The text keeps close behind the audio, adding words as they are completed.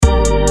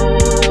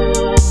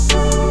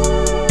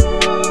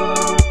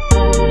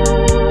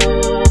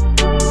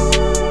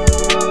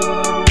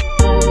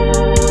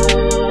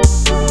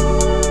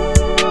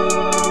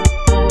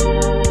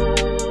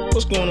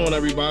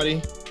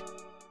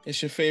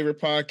It's your favorite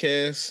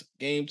podcast,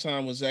 Game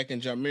Time with Zach and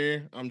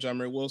Jameer. I'm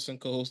Jameer Wilson,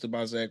 co-hosted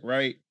by Zach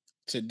Wright.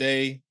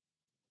 Today,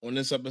 on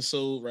this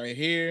episode right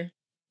here,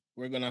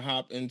 we're going to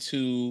hop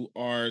into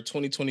our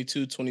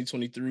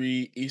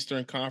 2022-2023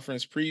 Eastern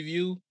Conference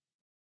preview.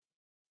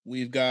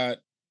 We've got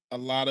a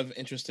lot of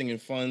interesting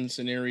and fun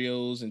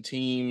scenarios and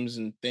teams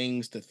and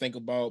things to think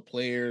about,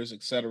 players,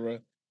 etc.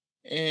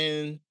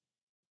 And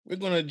we're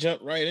going to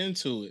jump right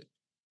into it.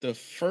 The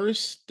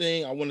first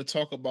thing I want to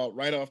talk about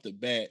right off the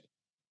bat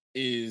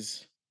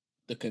is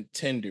the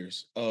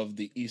contenders of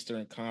the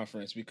Eastern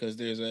Conference, because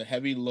there's a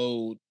heavy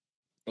load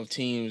of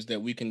teams that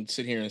we can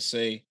sit here and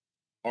say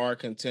are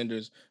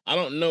contenders. I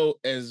don't know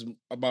as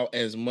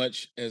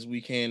much as we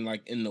can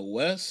like in the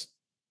West,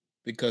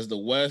 because the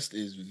West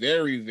is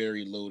very,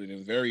 very loaded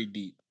and very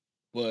deep.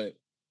 But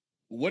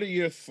what are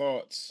your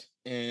thoughts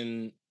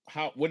and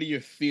what are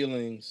your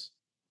feelings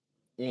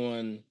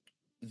on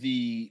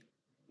the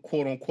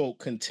quote unquote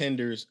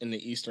contenders in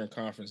the Eastern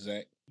Conference,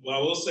 Zach? Well, I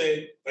will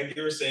say, like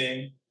you were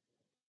saying,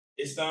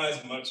 it's not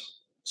as much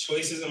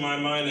choices in my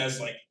mind as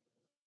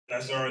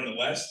there are in the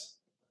West.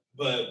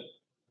 But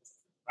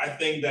I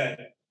think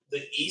that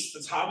the East,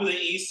 the top of the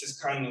East is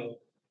kind of,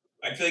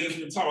 I feel like if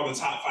we talk about the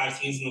top 5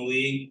 teams in the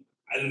league,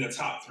 I think the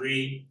top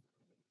 3,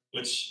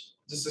 which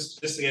just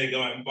to get it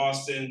going,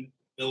 Boston,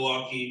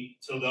 Milwaukee,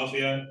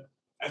 Philadelphia,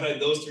 I feel like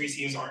those 3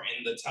 teams are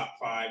in the top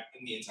 5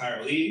 in the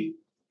entire league.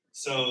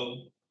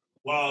 So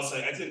while it's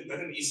like, I think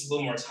the East is a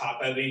little more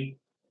top heavy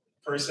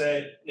per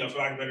se, for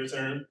lack of a better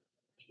term,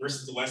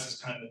 versus the West is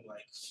kind of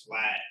like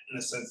flat in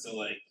the sense of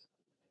like,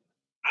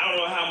 I don't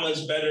know how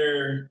much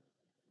better.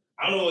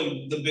 I don't know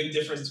like the big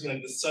difference between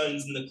like the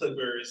Suns and the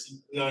Clippers,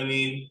 you know what I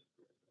mean,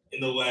 in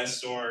the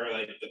West, or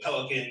like the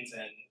Pelicans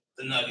and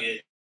the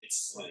Nuggets.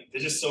 It's like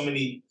there's just so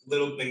many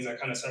little things that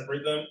kind of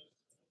separate them.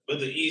 But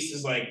the East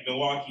is like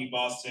Milwaukee,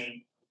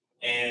 Boston,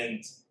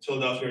 and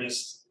Philadelphia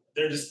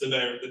they're just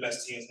the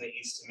best teams in the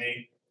East to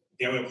me.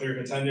 They are the clear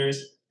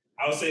contenders.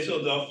 I would say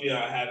Philadelphia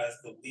I have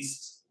as the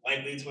least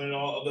likely to win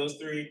all of those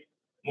 3,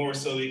 more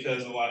so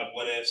because a lot of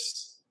what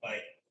ifs, like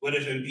what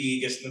if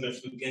Embiid gets another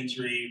fluke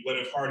injury? What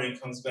if Harden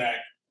comes back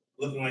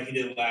looking like he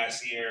did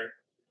last year?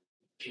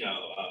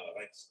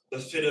 Like the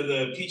fit of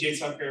the PJ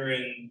Tucker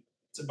and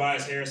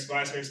Tobias Harris.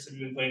 Tobias Harris has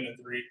been playing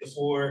the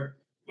 4.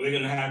 Were they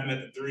going to have him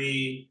at the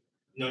 3?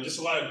 Just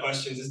a lot of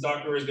questions. Is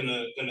Doc Rivers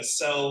gonna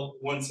sell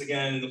once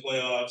again in the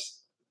playoffs?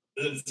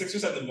 The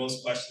Sixers have the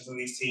most questions on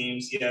these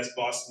teams. Yes,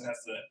 Boston has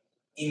the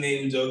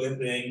Ime Udoka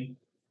thing,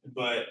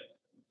 but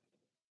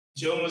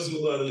Joe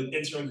Mazzulla, the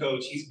interim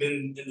coach, he's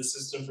been in the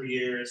system for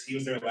years. He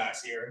was there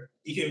last year.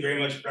 He can very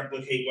much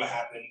replicate what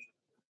happened,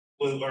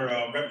 or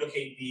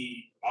replicate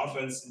the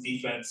offense and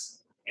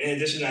defense. And in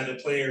addition to that,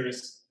 the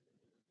players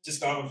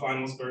just got off a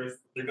finals berth.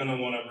 They're going to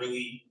want to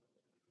really,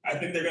 I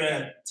think they're going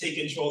to take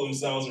control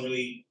themselves and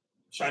really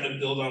try to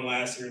build on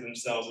last year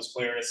themselves as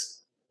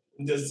players.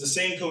 The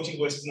same coaching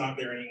voice is not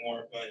there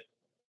anymore, but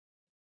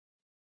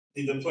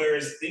the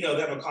players, they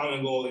have a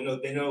common goal.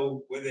 They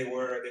know where they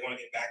were. They want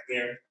to get back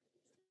there.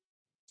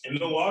 In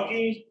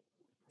Milwaukee,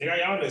 they got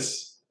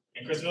Giannis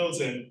and Chris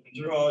Middleton and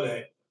Drew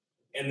Holiday,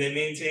 and they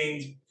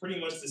maintained pretty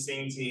much the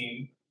same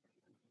team.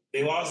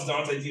 They lost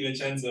Dante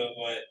DiVincenzo,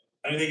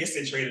 but I guess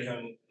they traded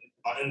him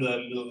in the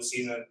middle of the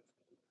season.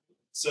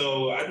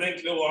 So I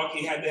think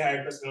Milwaukee, had they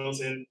had Chris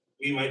Middleton,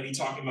 we might be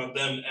talking about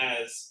them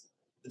as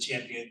the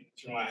champion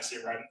from last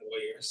year, right in the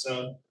Warriors.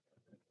 So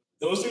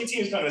those 3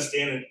 teams kind of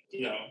stand,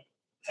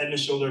 head and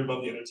shoulder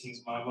above the other teams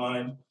in my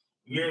mind.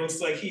 Mir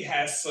looks like he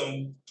has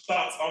some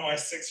thoughts on my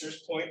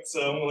Sixers point, so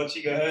I'm gonna let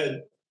you go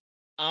ahead.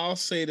 I'll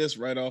say this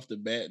right off the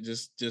bat,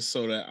 just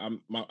so that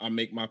I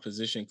make my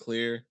position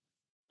clear.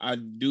 I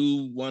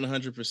do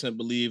 100%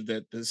 believe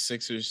that the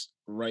Sixers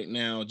right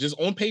now, just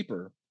on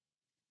paper,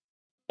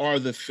 are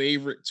the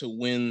favorite to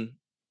win,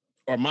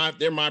 or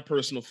they're my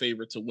personal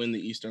favorite to win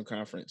the Eastern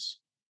Conference.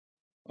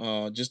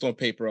 Just on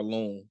paper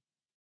alone,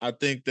 I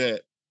think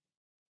that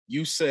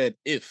you said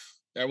if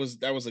that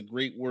was a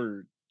great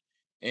word,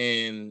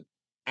 and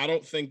I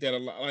don't think that a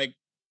lot. Like,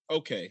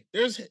 okay,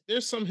 there's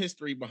some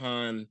history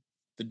behind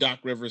the Doc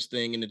Rivers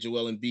thing and the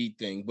Joel Embiid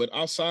thing, but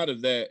outside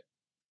of that,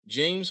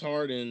 James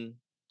Harden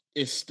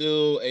is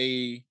still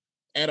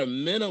at a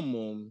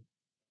minimum,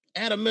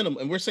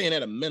 and we're saying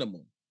at a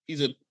minimum,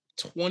 he's a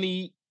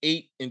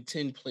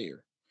 28-10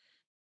 player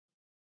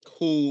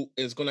who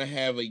is going to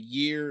have a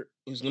year,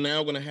 who's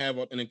now going to have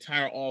an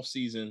entire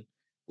offseason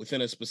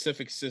within a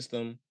specific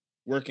system,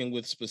 working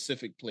with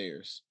specific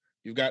players.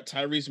 You've got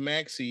Tyrese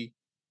Maxey,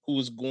 who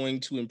is going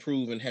to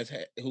improve and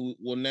who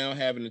will now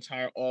have an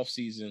entire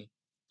offseason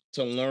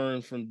to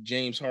learn from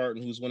James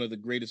Harden, who's one of the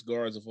greatest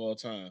guards of all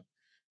time.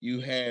 You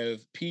have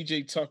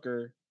PJ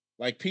Tucker,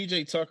 like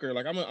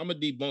I'm a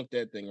debunk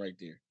that thing right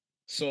there.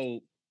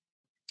 So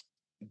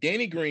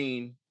Danny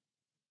Green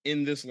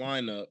in this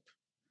lineup,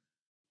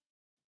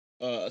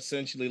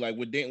 essentially, like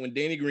when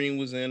Danny Green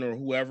was in, or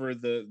whoever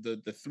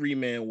the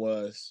 3-man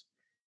was,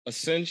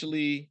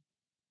 essentially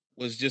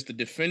was just a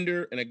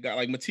defender and a guy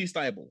like Matisse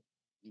Thybulle,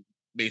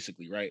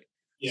 basically, right?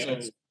 Yeah.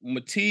 So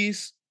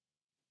Matisse,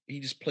 he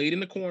just played in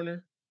the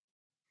corner,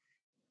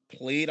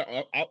 played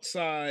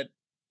outside,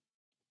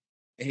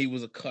 and he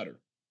was a cutter.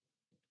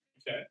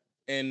 Okay.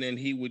 And then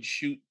he would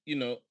shoot,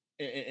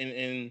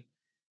 and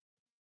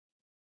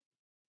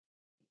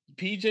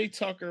PJ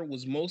Tucker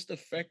was most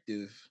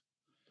effective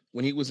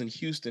when he was in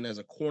Houston as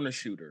a corner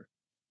shooter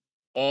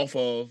off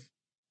of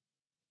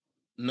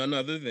none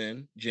other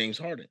than James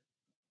Harden.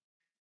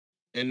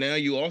 And now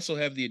you also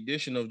have the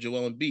addition of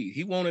Joel Embiid.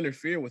 He won't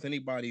interfere with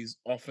anybody's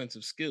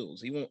offensive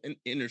skills. He won't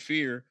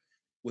interfere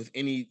with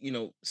any,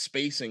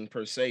 spacing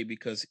per se,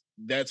 because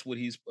that's what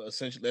he's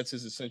essentially, that's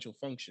his essential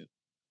function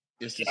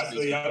is to space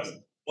the floor.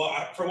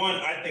 Well, for one,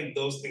 I think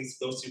those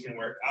two can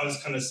work. I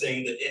was kind of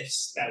saying the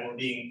ifs that were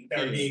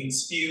being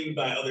spewed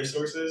by other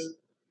sources.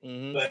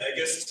 Mm-hmm. But I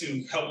guess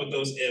to help with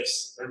those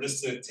ifs, or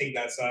just to take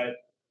that side,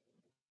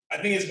 I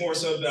think it's more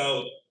so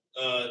about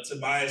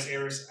Tobias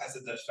Harris as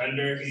a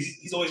defender.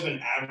 He's always been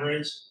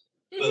average,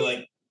 but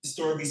like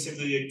historically,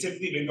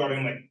 typically been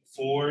guarding like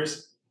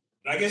fours.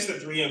 And I guess the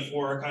 3 and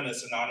 4 are kind of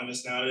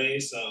synonymous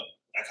nowadays, so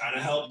that kind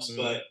of helps.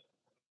 Mm-hmm. But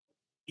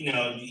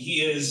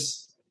he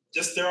is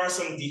just, there are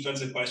some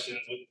defensive questions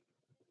with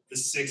the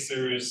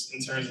Sixers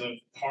in terms of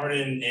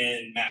Harden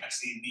and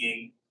Maxey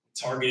being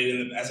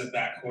targeted as a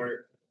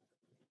backcourt,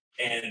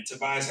 and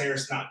Tobias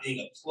Harris not being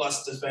a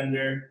plus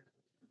defender.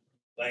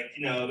 Like,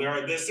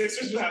 the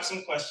Sixers do have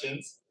some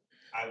questions,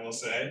 I will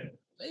say.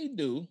 They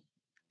do.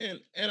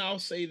 And I'll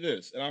say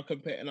this, and I'll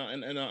compare, and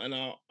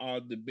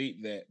I'll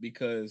debate that,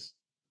 because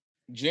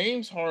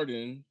James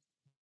Harden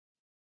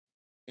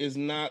is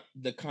not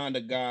the kind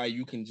of guy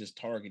you can just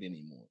target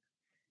anymore.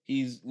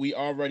 We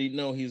already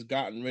know he's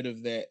gotten rid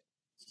of that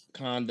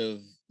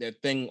that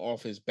thing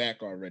off his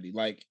back already.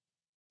 Like,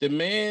 the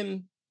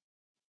man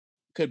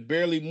could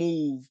barely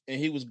move, and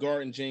he was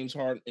guarding James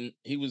Harden, and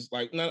he was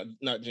like, not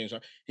James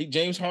Harden.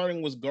 James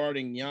Harden was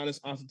guarding Giannis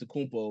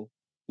Antetokounmpo,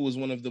 who was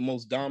one of the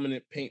most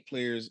dominant paint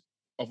players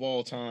of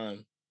all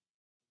time,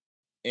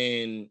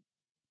 and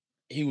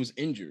he was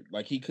injured.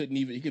 Like, he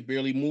could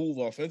barely move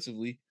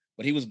offensively,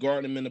 but he was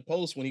guarding him in the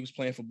post when he was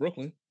playing for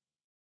Brooklyn.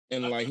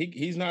 And like,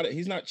 he's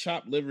not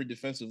chopped liver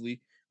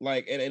defensively.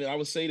 Like, and I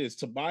would say this,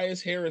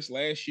 Tobias Harris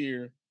last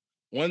year,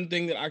 one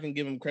thing that I can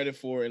give him credit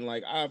for, and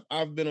like,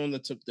 I've been on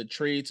the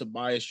trade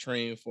Tobias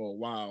train for a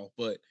while,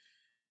 but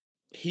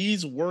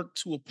he's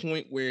worked to a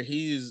point where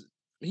he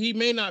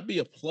may not be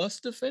a plus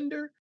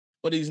defender,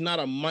 but he's not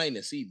a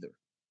minus either.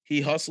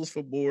 He hustles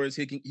for boards.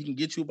 He can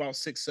get you about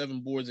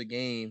 6-7 boards a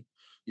game.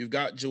 You've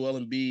got Joel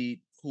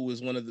Embiid, who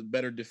is one of the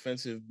better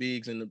defensive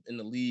bigs in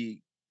the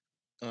league,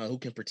 who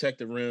can protect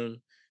the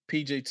rim.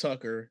 PJ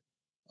Tucker.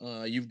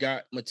 You've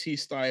got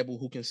Matisse Thybulle,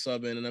 who can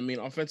sub in. And I mean,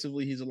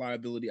 offensively, he's a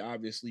liability,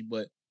 obviously,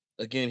 but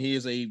again, he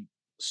is a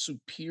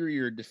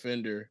superior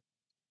defender.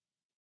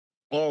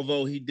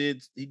 Although he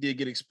did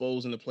get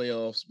exposed in the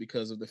playoffs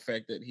because of the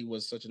fact that he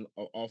was such an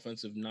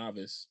offensive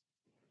novice.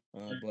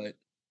 But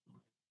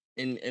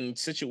in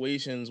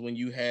situations when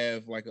you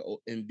have like an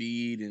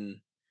Embiid and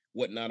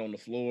whatnot on the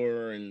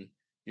floor, and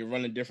you're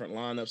running different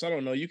lineups, I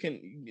don't know.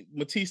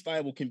 Matisse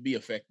Thybulle can be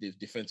effective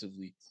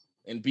defensively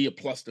and be a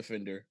plus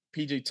defender.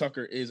 PJ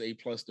Tucker is a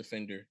plus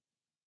defender.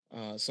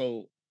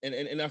 So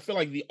I feel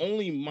like the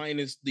only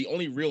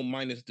real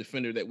minus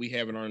defender that we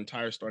have in our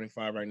entire starting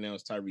five right now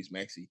is Tyrese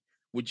Maxey,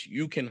 which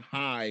you can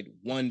hide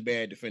one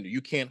bad defender.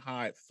 You can't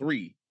hide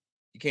 3.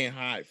 You can't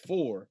hide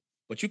 4,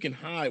 but you can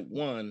hide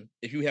 1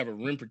 if you have a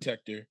rim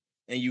protector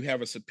and you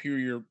have a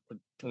superior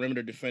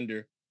perimeter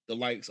defender, the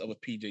likes of a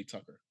PJ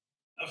Tucker.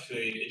 I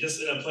feel you.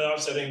 Just in a playoff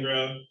setting,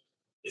 bro,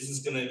 this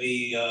is going to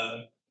be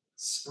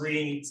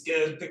screens.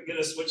 Get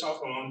a switch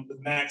off on with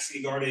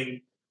Maxey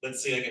guarding,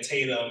 let's say, like a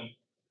Tatum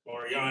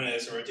or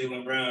Giannis or a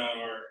Jaylen Brown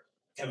or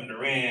Kevin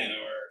Durant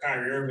or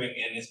Kyrie Irving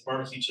and his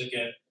barbecue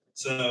chicken.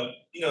 So,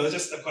 it's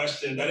just a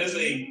question. That is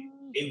a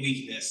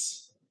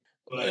weakness.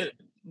 But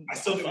I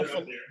still think they're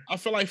up there. I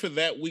feel like for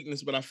that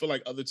weakness, but I feel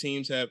like other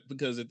teams have,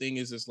 because the thing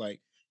is, it's like,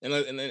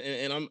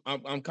 and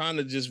I'm kind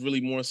of just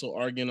really more so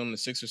arguing on the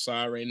Sixers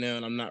side right now,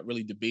 and I'm not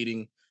really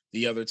debating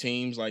the other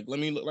teams. Like, let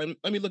me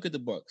look at the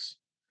Bucks,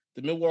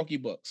 the Milwaukee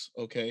Bucks.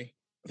 Okay,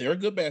 they're a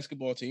good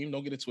basketball team.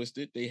 Don't get it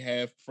twisted. They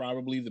have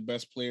probably the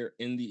best player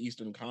in the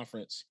Eastern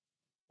Conference,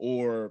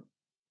 or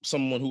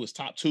someone who is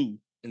top 2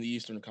 in the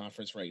Eastern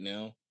Conference right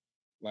now.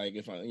 Like,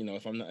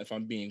 if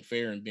I'm being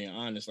fair and being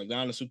honest, like,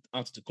 Giannis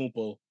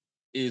Antetokounmpo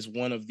is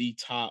one of the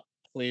top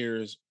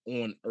players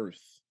on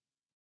earth.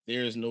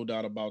 There is no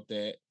doubt about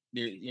that.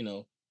 There,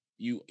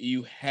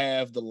 you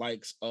have the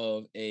likes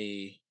of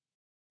a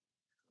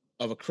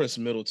Chris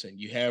Middleton.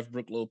 You have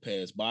Brook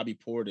Lopez, Bobby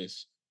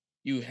Portis.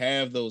 You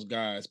have those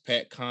guys,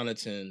 Pat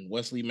Connaughton,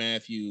 Wesley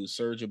Matthews,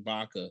 Serge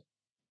Ibaka.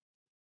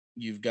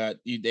 You've got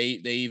they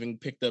even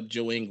picked up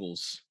Joe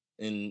Ingles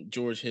and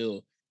George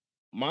Hill.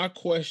 My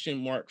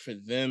question mark for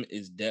them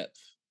is depth.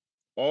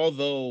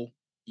 Although,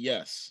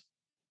 yes,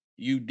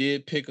 you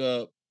did pick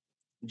up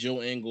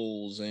Joe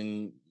Ingles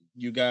and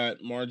you got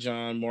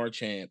Marjon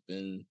Marchamp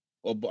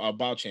or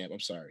Beauchamp. I'm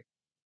sorry.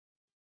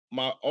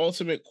 My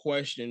ultimate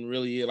question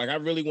really is, like, I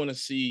really want to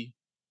see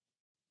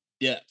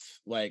depth.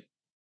 Like,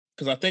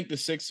 because I think the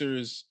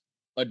Sixers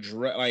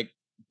address like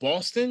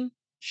Boston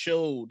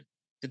showed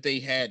that they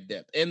had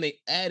depth, and they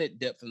added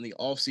depth in the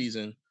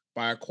offseason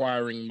by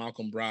acquiring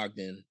Malcolm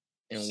Brogdon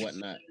and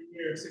whatnot.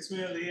 6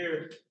 Man of the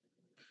year.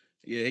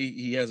 Yeah,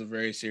 he has a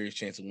very serious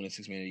chance of winning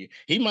 6 Man of the year.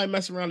 He might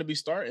mess around to be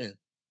starting,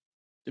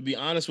 to be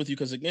honest with you,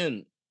 because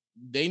again,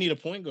 they need a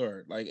point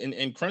guard. Like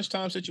in crunch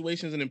time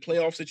situations and in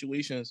playoff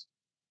situations.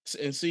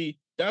 And see,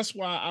 that's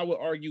why I would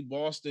argue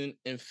Boston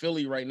and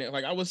Philly right now.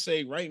 Like I would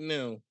say right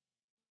now,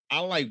 I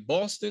like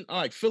Boston. I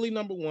like Philly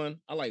number one.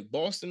 I like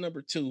Boston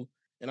number two,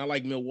 and I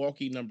like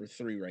Milwaukee number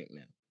three right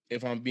now.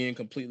 If I'm being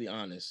completely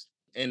honest,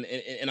 and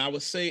I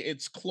would say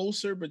it's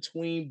closer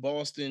between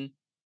Boston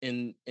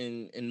and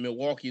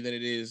Milwaukee than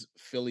it is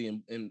Philly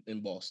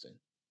and Boston,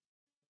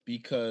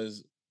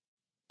 because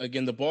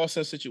again, the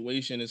Boston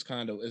situation is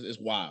kind of is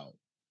wild,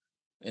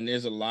 and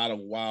there's a lot of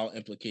wild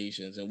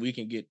implications, and we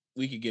could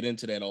get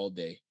into that all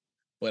day.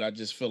 But I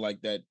just feel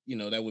like that,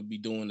 that would be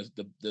doing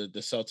the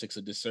Celtics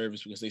a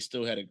disservice because they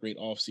still had a great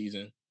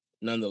offseason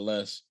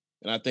nonetheless.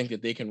 And I think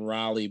that they can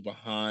rally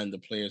behind the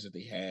players that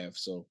they have.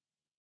 So,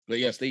 but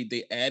yes,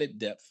 they added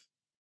depth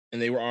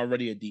and they were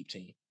already a deep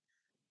team.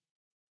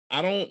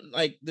 I don't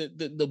like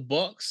the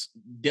Bucks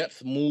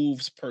depth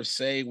moves per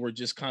se were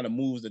just kind of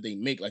moves that they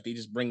make. Like they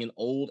just bring in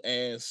old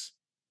ass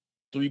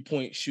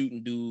 3-point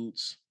shooting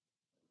dudes.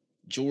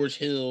 George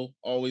Hill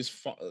always,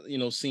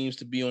 seems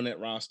to be on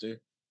that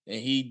roster, and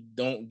he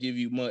don't give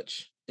you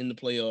much in the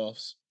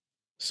playoffs.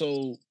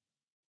 So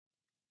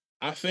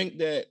I think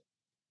that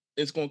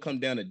it's going to come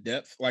down to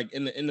depth. Like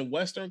in the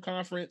Western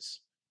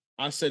Conference,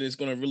 I said it's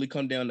going to really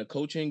come down to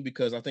coaching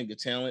because I think the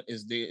talent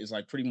is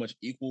like pretty much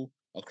equal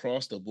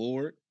across the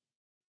board.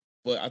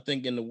 But I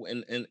think in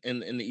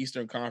the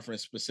Eastern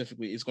Conference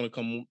specifically, it's going to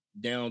come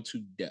down to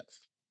depth.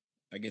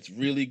 Like it's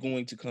really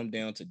going to come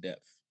down to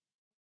depth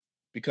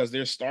because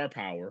their star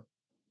power,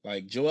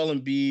 like Joel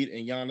Embiid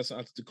and Giannis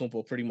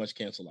Antetokounmpo, pretty much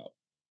cancel out.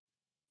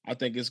 I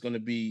think it's going to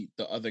be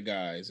the other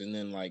guys, and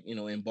then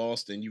in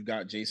Boston, you've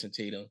got Jason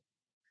Tatum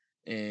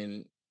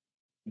and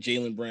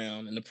Jaylen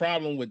Brown, and the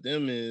problem with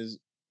them is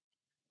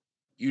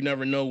you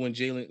never know when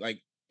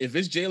if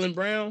it's Jaylen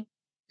Brown,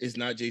 it's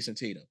not Jason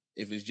Tatum.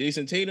 If it's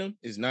Jason Tatum,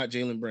 it's not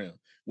Jaylen Brown.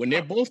 When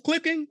they're both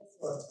clicking,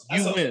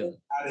 you win.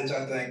 Adage,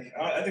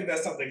 I think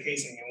that's not the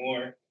case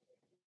anymore.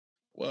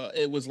 Well,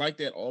 it was like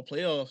that all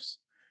playoffs,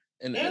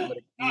 and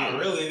not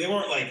really. They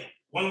weren't like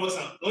one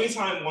wasn't. The only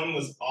time one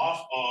was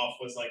off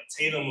was like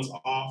Tatum was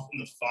off in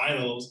the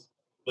finals,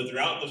 but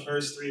throughout the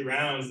first 3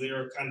 rounds, they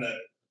were kind of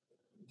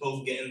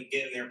both getting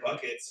their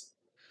buckets,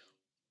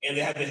 and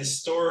they had the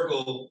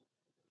historical.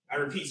 I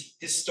repeat,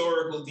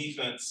 historical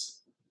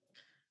defense.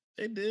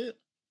 They did,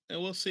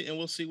 and we'll see. And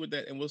we'll see with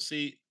that, and we'll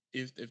see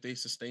if they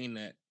sustain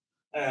that.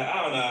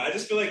 I don't know. I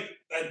just feel like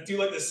I do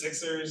like the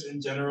Sixers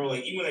in general.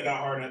 Like even when they got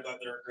hard, I thought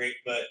they were great,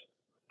 but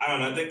I don't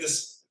know. I think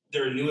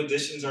their new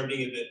additions are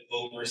being a bit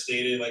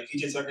overstated. Like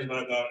PJ Tucker's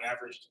about to go out and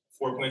average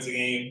 4 points a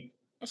game,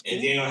 That's cool.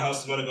 and Daniel House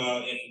is about to go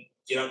out and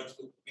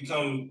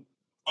become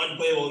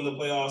unplayable in the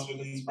playoffs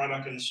because he's probably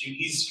not going to shoot.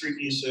 He's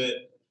streaky as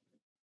shit.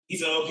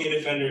 He's an okay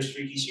defender,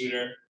 streaky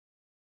shooter.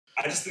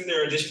 I just think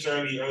their additions are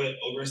going to be early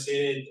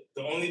overstated.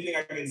 The only thing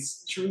I can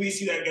truly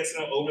see that gets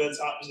them over the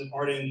top is if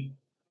Harden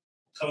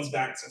comes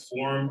back to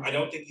form. I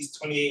don't think he's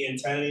 28 and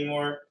 10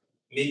 anymore.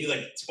 Maybe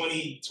like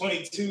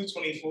 22 to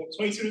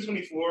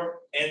 24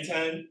 and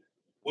 10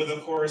 with,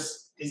 of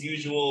course, his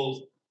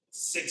usual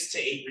 6 to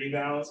 8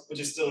 rebounds, which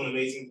is still an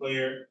amazing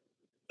player.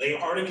 Like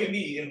Harden can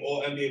be an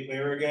all NBA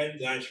player again.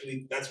 That's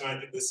when I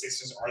think the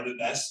Sixers are the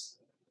best.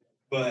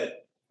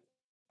 But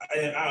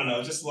I don't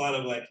know, just a lot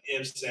of like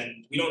ifs,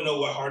 and we don't know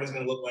what Harden's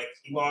going to look like.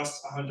 He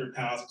lost 100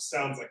 pounds, which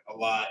sounds like a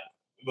lot,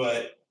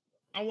 but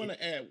I want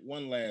to add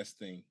one last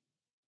thing.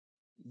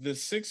 The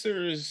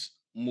Sixers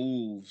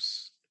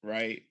moves,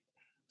 right?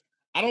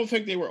 I don't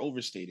think they were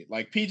overstated.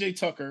 Like PJ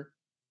Tucker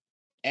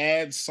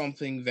adds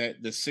something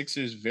that the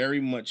Sixers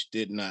very much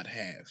did not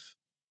have.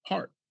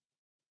 Heart.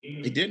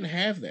 They didn't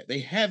have that. They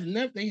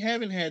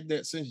haven't had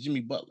that since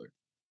Jimmy Butler.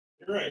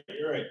 You're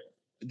right.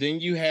 Then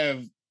you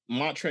have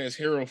Montrezl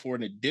Harrell for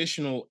an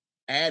additional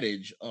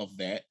adage of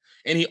that.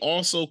 And he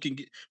also can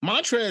get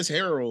Montrezl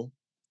Harrell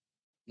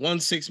won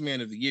 6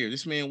 Man of the Year.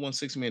 This man won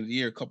 6 Man of the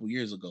Year a couple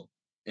years ago,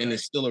 and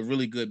is still a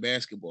really good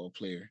basketball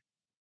player.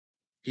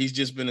 He's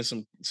just been in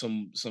some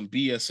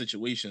BS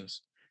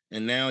situations,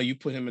 and now you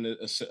put him in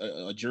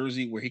a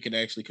jersey where he could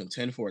actually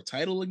contend for a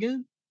title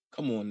again.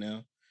 Come on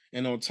now.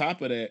 And on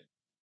top of that,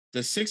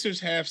 the Sixers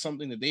have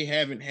something that they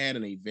haven't had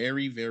in a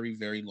very, very,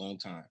 very long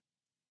time.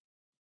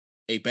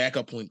 A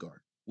backup point guard.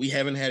 We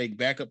haven't had a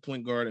backup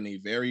point guard in a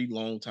very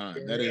long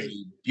time. That is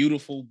a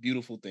beautiful,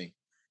 beautiful thing.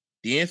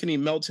 DeAnthony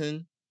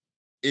Melton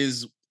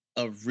is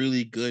a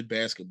really good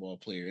basketball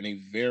player and a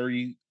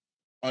very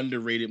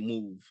underrated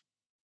move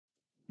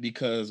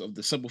because of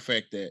the simple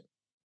fact that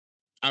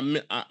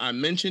I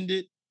mentioned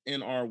it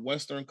in our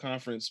Western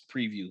Conference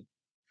preview,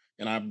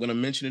 and I'm going to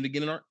mention it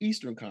again in our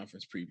Eastern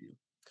Conference preview.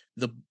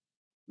 The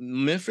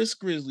Memphis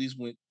Grizzlies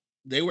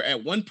they were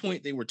at one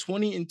point, they were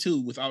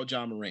 20-2 without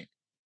Ja Morant.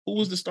 Who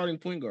was the starting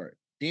point guard?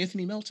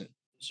 D'Anthony Melton.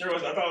 Sure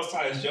was. I thought it was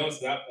Tyus Jones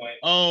at that point.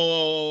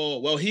 Oh,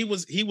 well, he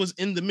was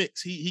in the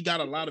mix. He got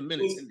a lot of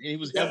minutes, and he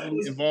was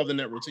heavily involved in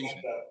that rotation.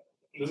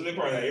 He was a big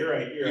part of that. You're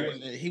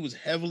right. He was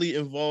heavily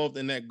involved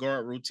in that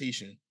guard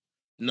rotation,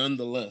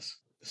 nonetheless.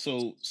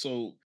 So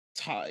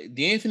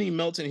D'Anthony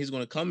Melton, he's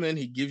going to come in.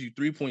 He gives you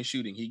 3-point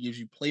shooting. He gives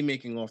you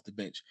playmaking off the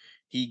bench.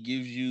 He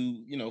gives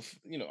you,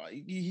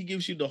 he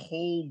gives you the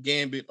whole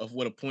gambit of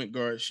what a point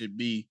guard should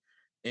be,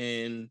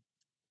 and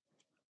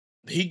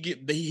he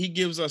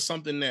gives us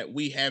something that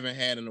we haven't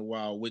had in a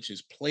while, which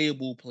is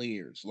playable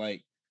players.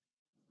 Like,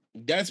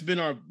 that's been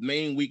our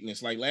main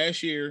weakness. Like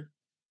last year,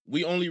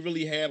 we only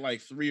really had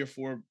like 3 or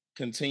 4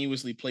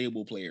 continuously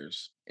playable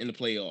players in the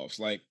playoffs.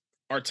 Like,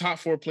 our top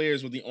 4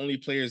 players were the only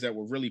players that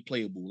were really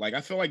playable. Like,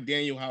 I feel like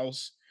Daniel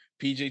House,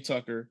 PJ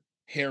Tucker,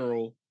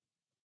 Harrell,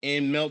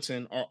 and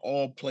Melton are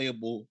all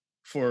playable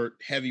for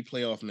heavy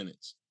playoff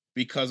minutes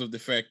because of the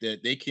fact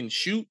that they can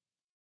shoot,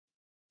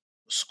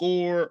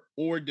 score,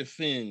 or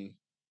defend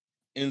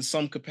in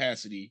some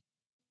capacity.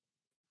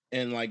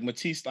 And like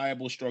Matisse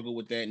Thybulle struggled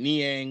with that.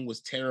 Niang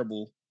was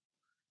terrible.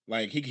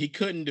 Like he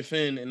couldn't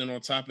defend, and then on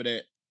top of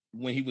that,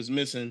 when he was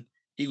missing,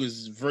 he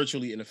was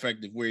virtually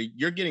ineffective. Where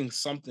you're getting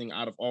something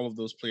out of all of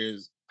those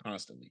players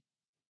constantly.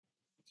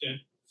 Yeah,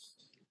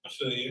 I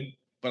feel you.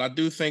 But I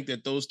do think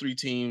that those 3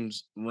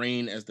 teams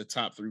reign as the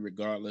top 3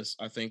 regardless.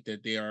 I think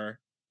that they are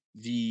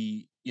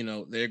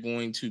they're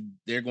going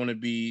to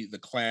be the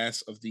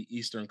class of the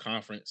Eastern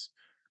Conference.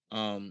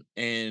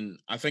 And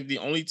I think the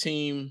only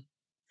team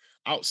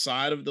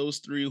outside of those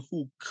 3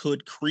 who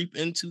could creep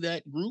into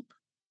that group,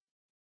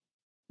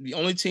 the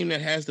only team that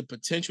has the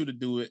potential to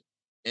do it,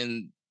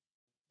 and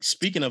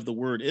speaking of the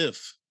word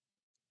if,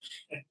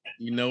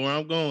 you know where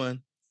I'm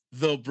going,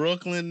 the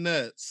Brooklyn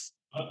Nets.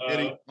 They're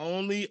the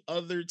only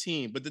other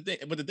team. But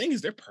the thing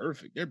is, they're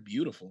perfect. They're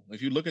beautiful.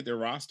 If you look at their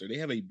roster, they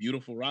have a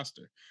beautiful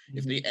roster. Mm-hmm.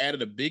 If they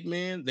added a big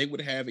man, they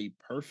would have a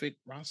perfect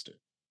roster.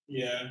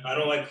 Yeah, I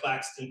don't like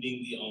Claxton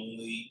being the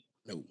only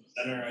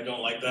center. I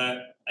don't like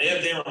that. I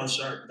have Daron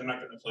Sharp, but they're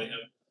not going to play him.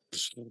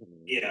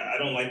 Yeah, I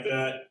don't like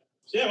that.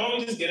 So yeah, why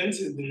don't we just get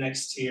into the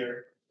next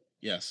tier?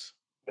 Yes.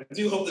 I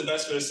do hope the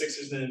best for the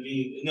Sixers and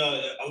Embiid.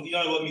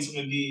 I love me some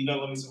Embiid. I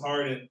love me some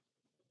Harden.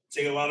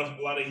 Take a lot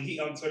of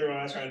heat on Twitter when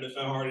I try to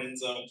defend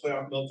Harden's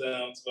playoff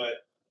meltdowns, but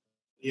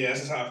yeah,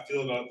 that's just how I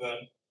feel about them.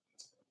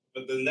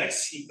 But the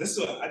next,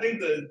 I think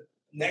the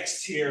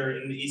next tier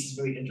in the East is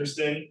really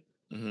interesting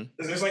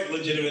because there's like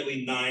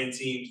legitimately 9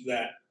 teams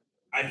that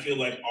I feel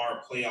like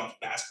are playoff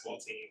basketball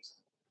teams,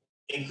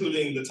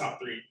 including the top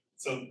 3.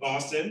 So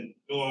Boston,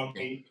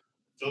 Milwaukee,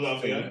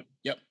 Philadelphia.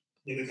 Yep.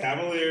 The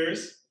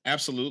Cavaliers.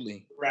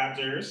 Absolutely. The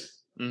Raptors.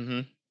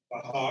 Mm-hmm. The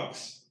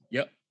Hawks.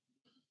 Yep.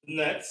 The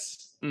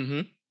Nets.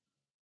 Mm-hmm.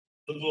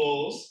 The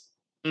Bulls.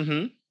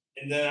 Mm-hmm.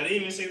 And then I didn't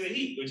even say the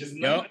Heat, which is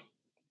 9.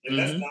 And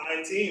that's 9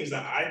 teams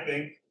that I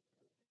think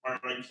are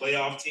like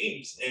playoff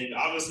teams. And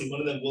obviously one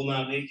of them will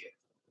not make it.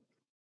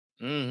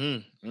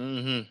 Mm-hmm.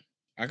 Mm-hmm.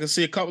 I can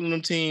see a couple of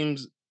them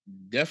teams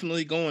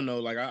definitely going though.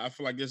 Like I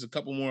feel like there's a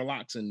couple more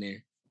locks in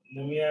there. And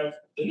then we have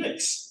the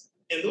Knicks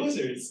and the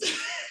Wizards.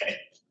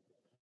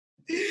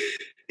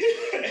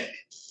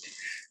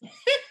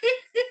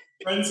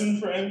 Brunson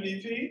for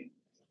MVP.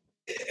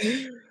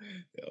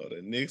 Yo,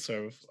 the Knicks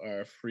are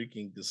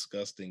freaking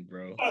disgusting,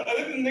 bro. I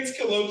think the Knicks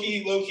can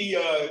low-key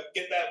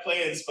get that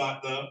playing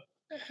spot though.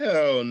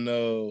 Hell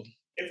no.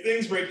 If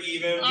things break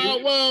even,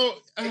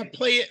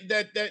 play it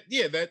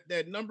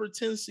that number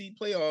 10 seed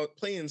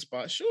playing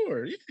spot.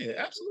 Sure, yeah,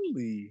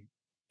 absolutely.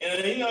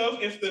 And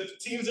if the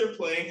teams they're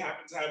playing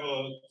happen to have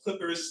a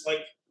Clippers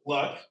like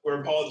luck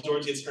where Paul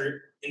George gets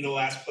hurt in the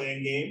last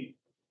playing game,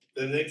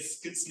 the Knicks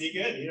could sneak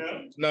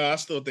in, No, I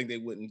still think they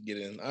wouldn't get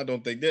in. I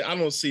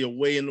don't see a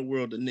way in the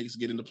world the Knicks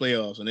get in the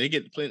playoffs, and they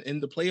get in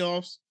the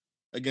playoffs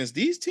against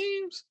these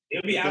teams. It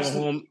would be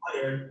absolute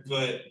fodder,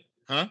 but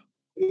it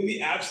would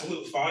be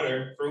absolute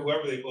fodder for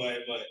whoever they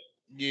play. But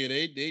yeah,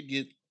 they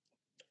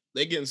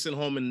getting sent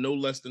home in no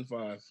less than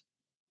 5.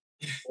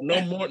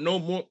 No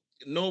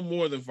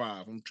more than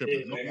 5. I'm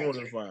tripping. Yeah, no more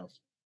than 5.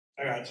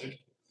 I got you.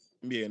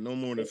 Yeah, no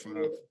more than 5.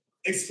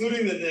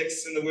 Excluding the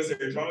Knicks and the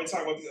Wizards, why don't we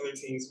talk about these other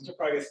teams? We'll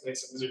probably get to the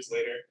Knicks and Wizards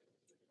later.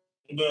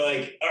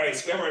 But all right,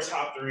 so we have our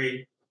top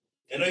 3.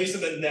 I know you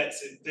said the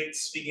Nets.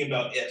 Speaking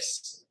about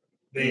ifs,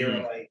 they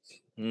are like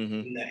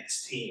the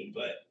next team.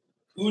 But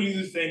who do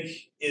you think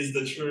is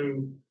the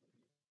true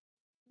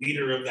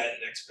leader of that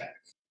next pack?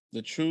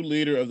 The true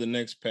leader of the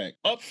next pack.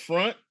 Up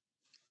front,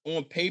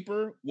 on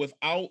paper,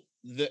 without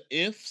the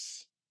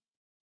ifs,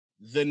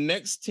 the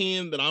next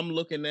team that I'm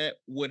looking at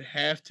would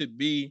have to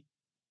be,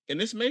 and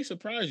this may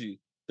surprise you,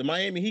 the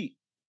Miami Heat.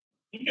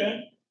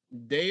 Okay.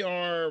 They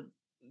are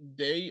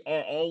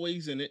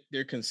always in it.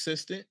 They're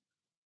consistent.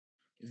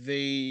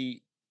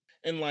 They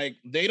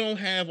don't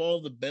have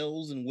all the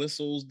bells and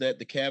whistles that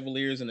the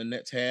Cavaliers and the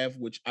Nets have,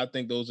 which I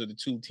think those are the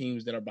 2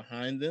 teams that are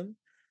behind them.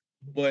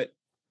 But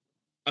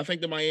I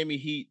think the Miami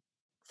Heat,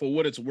 for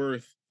what it's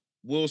worth,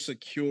 will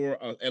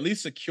at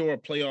least secure a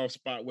playoff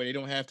spot where they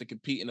don't have to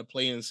compete in a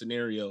play-in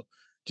scenario,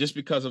 just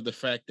because of the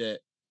fact that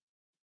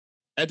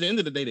at the end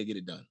of the day, they get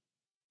it done.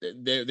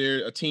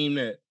 They're a team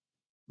that,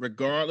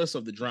 regardless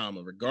of the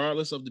drama,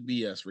 regardless of the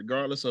BS,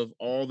 regardless of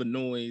all the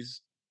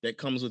noise that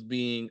comes with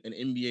being an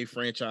NBA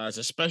franchise,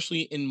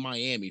 especially in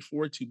Miami,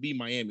 for it to be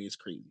Miami is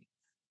crazy,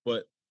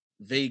 but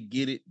they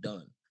get it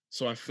done.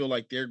 So I feel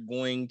like they're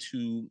going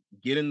to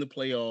get in the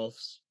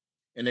playoffs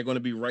and they're going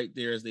to be right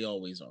there as they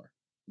always are.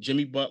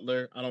 Jimmy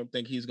Butler, I don't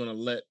think he's going to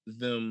let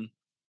them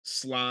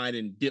slide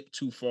and dip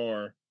too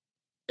far,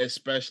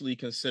 especially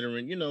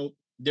considering,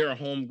 they're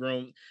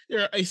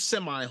a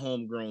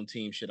semi-homegrown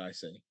team, should I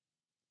say.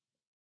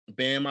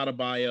 Bam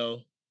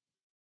Adebayo,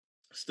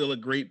 still a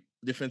great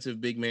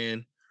defensive big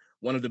man,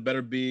 one of the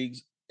better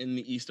bigs in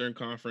the Eastern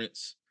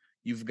Conference.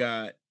 You've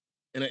got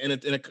in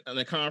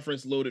a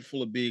conference loaded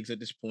full of bigs at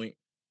this point.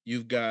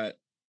 You've got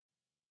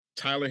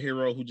Tyler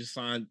Hero, who just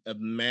signed a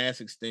mass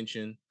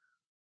extension,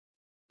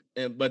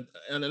 I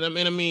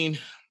mean,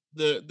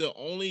 the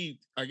only,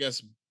 I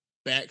guess,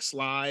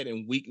 backslide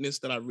and weakness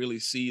that I really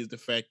see is the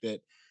fact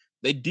that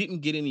they didn't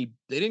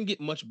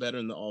get much better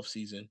in the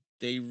offseason.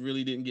 They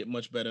really didn't get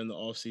much better in the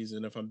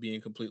offseason, if I'm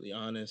being completely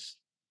honest.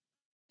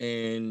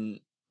 And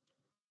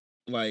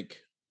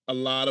like a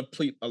lot of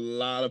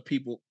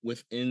people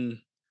within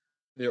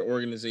their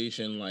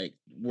organization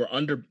were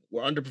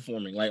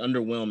underperforming, like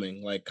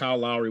underwhelming. Like Kyle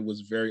Lowry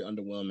was very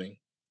underwhelming,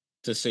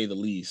 to say the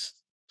least.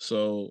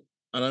 So,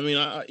 and I mean,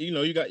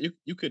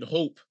 you could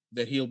hope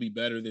that he'll be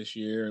better this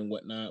year and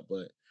whatnot,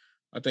 but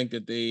I think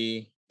that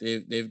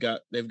they've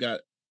got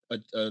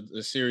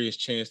a serious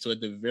chance to,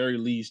 at the very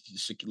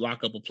least,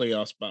 lock up a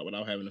playoff spot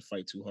without having to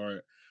fight too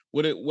hard.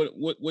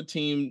 What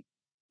team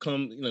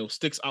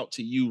sticks out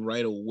to you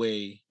right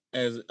away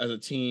as a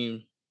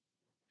team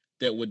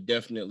that would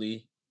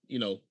definitely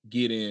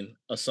get in,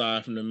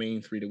 aside from the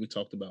main three that we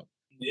talked about?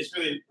 It's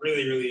really,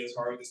 really, really is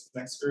hard with this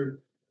next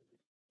group.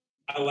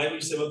 I like what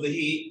you said about the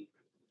Heat.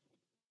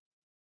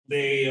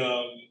 They,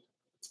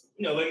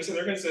 like you said,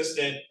 they're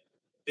consistent.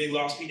 They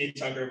lost PJ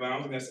Tucker, but I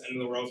don't think that's the end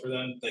of the world for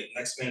them. Like,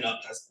 next man up,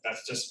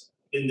 that's just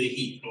been the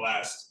Heat for the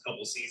last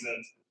couple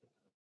seasons.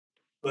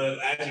 But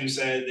as you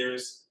said,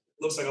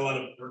 looks like a lot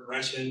of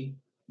regression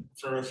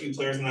for a few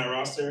players in that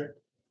roster.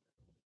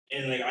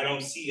 And like I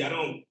don't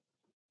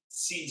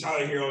see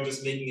Tyler Hero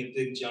just making a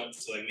big jump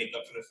to like make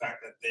up for the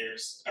fact that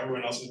there's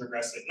everyone else is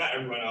regressing. Not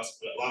everyone else,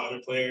 but a lot of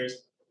other players.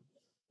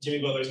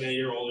 Jimmy Butler's getting a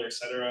year older,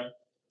 etc.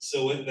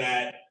 So with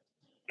that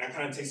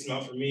kind of takes him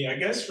out for me. I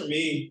guess for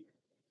me,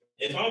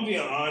 if I'm being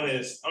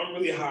honest, I'm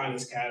really high on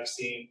this Cavs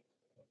team.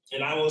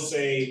 And I will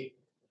say,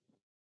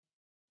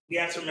 we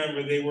have to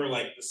remember they were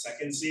like the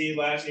second seed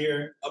last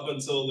year up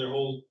until their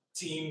whole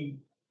team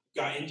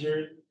got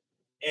injured.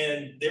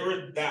 And they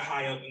were that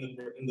high up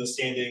in the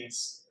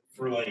standings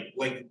for like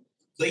late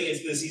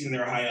into the season. They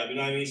were high up. You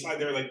know what I mean? It's like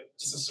they're like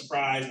just a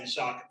surprise and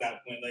shock at that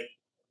point. Like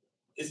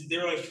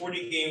they're like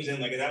 40 games in.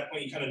 Like at that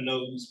point, you kind of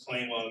know who's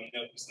playing well, you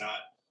know who's not.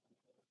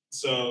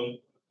 So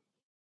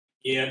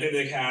yeah, I think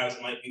the Cavs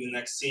might be the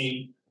next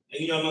team.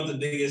 And I'm not the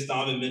biggest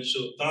Donovan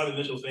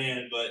Mitchell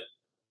fan, but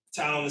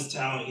talent is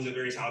talent. He's a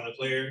very talented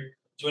player.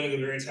 Joining a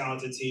very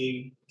talented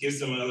team gives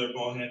them another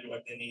ball handler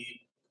like they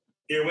need.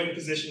 Their winning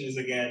position is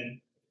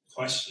again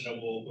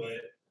questionable,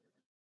 but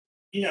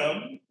you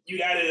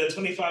added a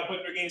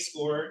 25-point per game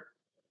scorer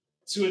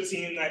to a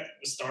team that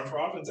was starved for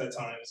offense at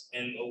times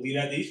and a lead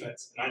at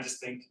defense. And I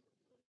just think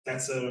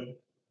that's a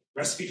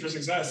recipe for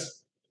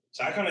success.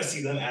 So I kind of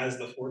see them as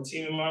the fourth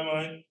team in my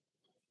mind.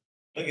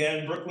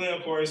 Again, Brooklyn,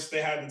 of course,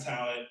 they have the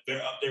talent.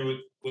 They're up there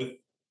with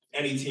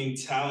any team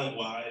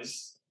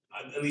talent-wise,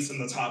 at least on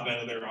the top end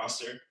of their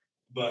roster.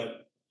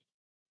 But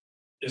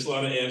there's a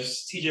lot of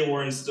ifs. TJ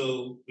Warren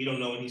still, we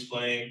don't know when he's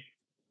playing.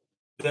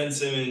 Ben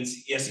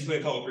Simmons, yes, he played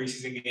a couple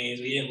preseason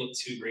games, but he didn't look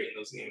too great in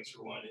those games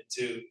for one. And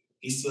two,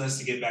 he still has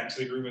to get back to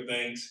the groove of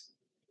things.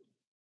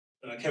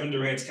 Kevin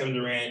Durant's Kevin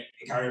Durant,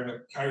 and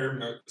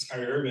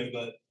Kyrie Irving,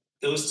 but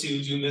those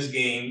two do miss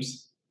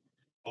games.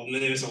 Well,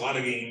 they miss a lot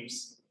of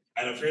games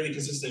at a fairly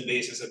consistent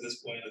basis at this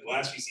point. Like the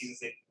last few seasons,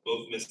 they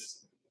both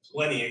missed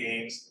plenty of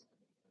games.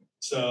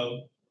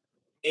 So,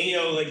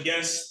 and,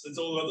 yes, it's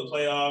all about the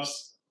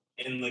playoffs,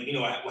 and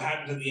what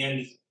happens at the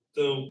end.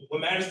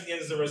 What matters at the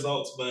end is the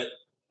results, but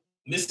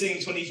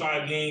missing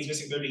 25 games,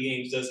 missing 30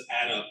 games does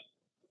add up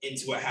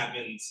into what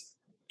happens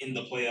in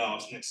the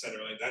playoffs and et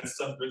cetera. Like that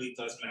stuff really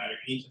does matter.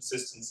 You need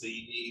consistency,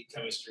 you need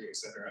chemistry, et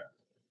cetera.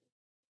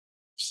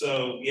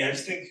 So yeah, I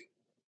just think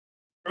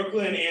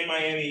Brooklyn and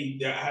Miami,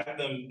 I have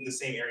them in the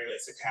same area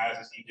as the Cavs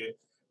as you do.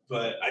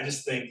 But I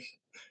just think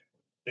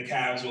the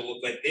Cavs will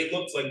look like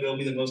they'll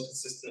be the most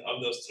consistent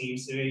of those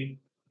teams to me,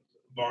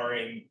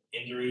 barring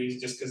injuries,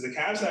 just because the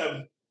Cavs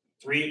have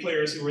 3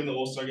 players who were in the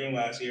All-Star game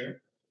last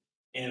year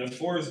and a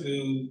 4th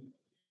who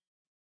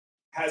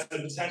has the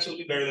potential to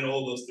be better than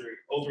all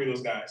 3 of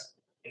those guys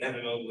in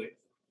Evan Mobley.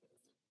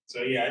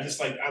 So yeah,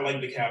 I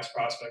like the Cavs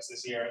prospects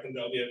this year. I think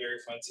that'll be a very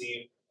fun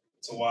team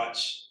to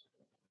watch.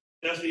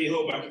 Definitely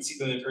hope I can see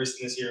them in person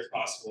this year if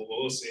possible, but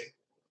we'll see.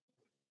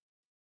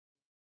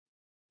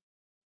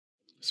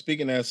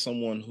 Speaking as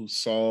someone who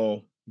saw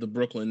the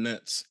Brooklyn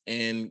Nets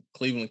and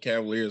Cleveland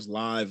Cavaliers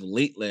live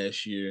late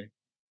last year,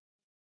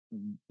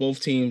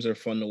 both teams are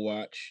fun to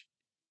watch.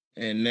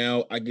 And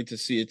now I get to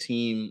see a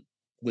team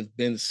with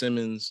Ben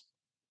Simmons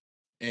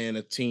and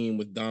a team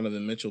with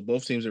Donovan Mitchell.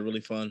 Both teams are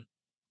really fun.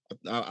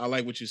 I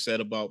like what you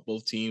said about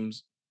both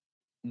teams.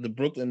 The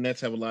Brooklyn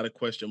Nets have a lot of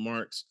question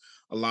marks,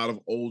 a lot of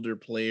older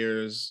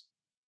players.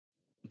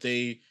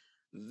 They,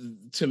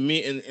 to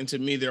me, and to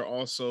me, they're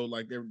also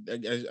like they're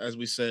as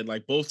we said,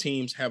 like both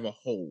teams have a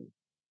hole.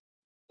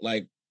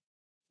 Like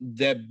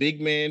that big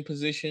man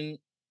position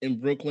in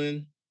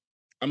Brooklyn,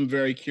 I'm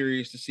very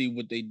curious to see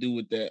what they do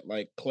with that.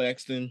 Like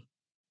Claxton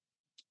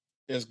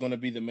is going to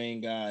be the main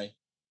guy,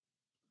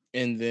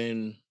 and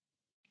then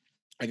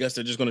I guess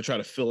they're just going to try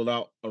to fill it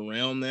out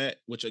around that.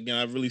 Which again,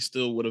 I really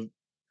still would have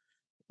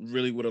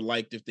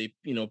liked if they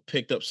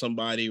picked up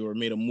somebody or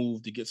made a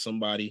move to get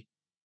somebody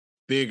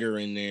bigger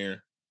in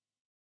there.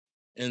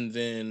 And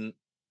then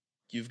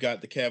you've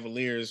got the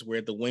Cavaliers where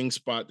at the wing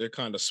spot they're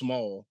kind of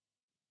small,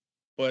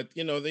 but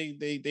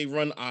they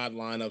run odd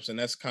lineups, and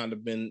that's kind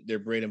of been their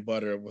bread and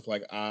butter with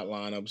like odd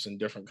lineups and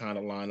different kind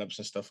of lineups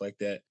and stuff like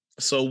that.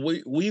 So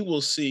we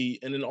will see.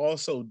 And then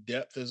also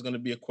depth is going to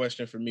be a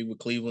question for me with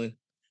Cleveland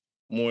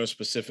more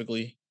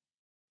specifically.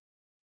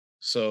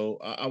 So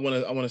I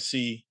want to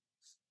see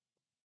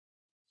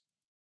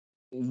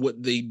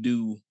what they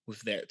do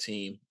with that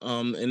team.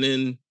 And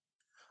then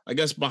I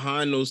guess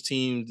behind those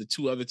teams, the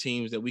two other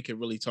teams that we could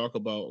really talk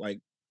about, like,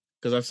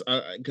 I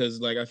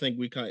think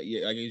we kind of,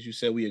 yeah, I guess you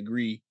said we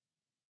agree.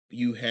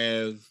 You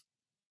have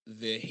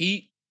the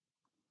Heat,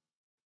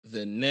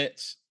 the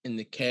Nets, and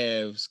the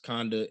Cavs,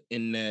 kind of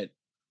in that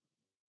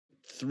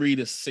 3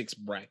 to 6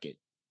 bracket,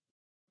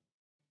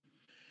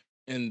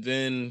 and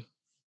then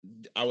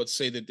I would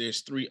say that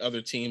there's three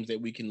other teams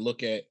that we can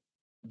look at: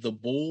 the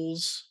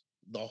Bulls,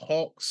 the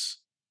Hawks,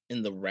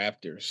 and the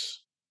Raptors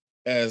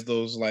as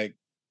those like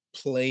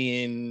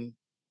play-in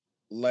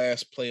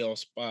last playoff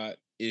spot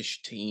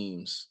ish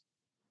teams.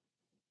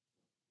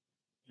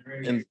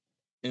 Right.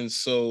 And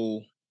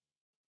so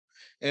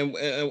and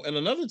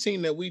another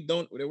team that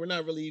we're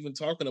not really even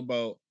talking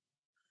about,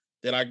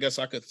 that I guess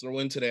I could throw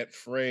into that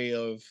fray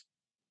of,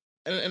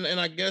 and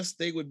I guess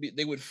they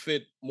would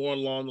fit more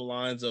along the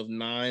lines of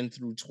 9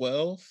 through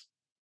 12.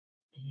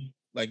 Mm-hmm.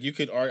 Like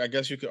I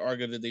guess you could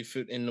argue that they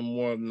fit in the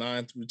more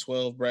 9 through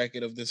 12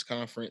 bracket of this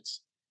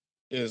conference.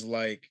 Is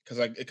like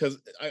because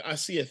I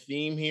see a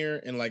theme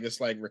here, and like it's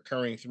like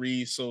recurring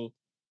threes. So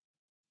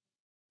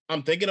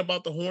I'm thinking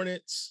about the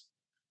Hornets,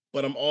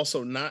 but I'm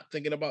also not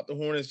thinking about the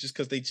Hornets just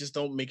because they just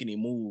don't make any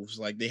moves.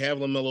 Like they have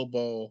LaMelo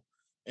Ball,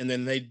 and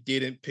then they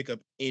didn't pick up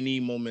any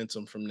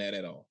momentum from that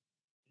at all.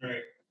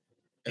 Right.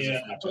 As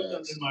Yeah, I put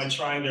them in my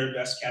trying their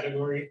best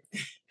category.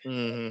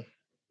 Mm-hmm.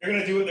 They're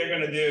gonna do what they're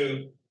gonna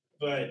do,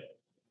 but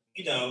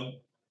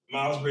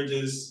Miles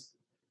Bridges,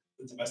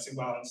 the domestic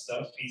violence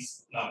stuff,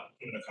 he's not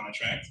given a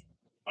contract,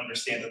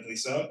 understandably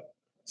so.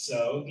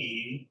 So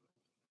he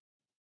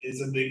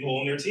is a big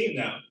hole in their team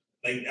now.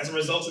 Like as a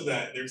result of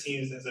that, their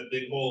team has a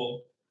big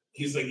hole.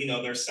 He's like,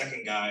 their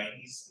second guy, and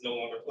he's no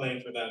longer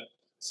playing for them.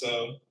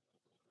 So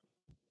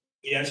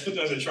yeah, I just put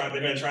them as a try.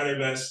 They're gonna try their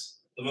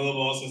best. LaMelo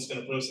Ball's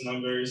gonna put up some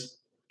numbers.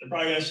 They're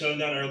probably gonna shut him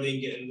down early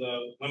and get in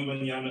the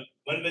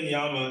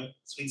Wembanyama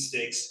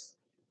sweepstakes,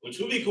 which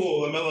would be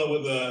cool. LaMelo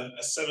with a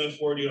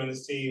 740 on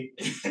his team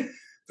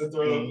to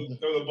throw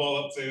the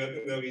ball up to. I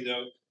think that'd be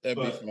dope. That'd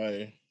be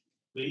fire.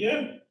 But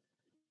yeah,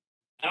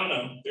 I don't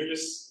know. They're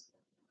just.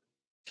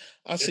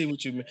 I see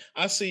what you mean.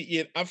 I see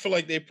it. I feel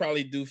like they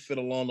probably do fit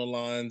along the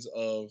lines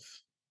of,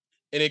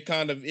 and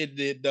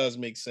it does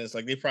make sense.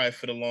 Like they probably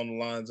fit along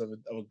the lines of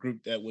a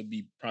group that would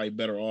be probably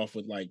better off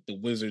with like the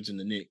Wizards and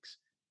the Knicks.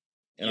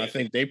 And I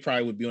think they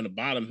probably would be on the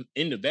bottom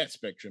end of that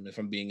spectrum, if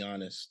I'm being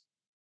honest.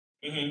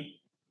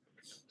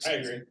 Mm-hmm. I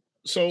agree.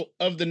 So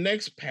of the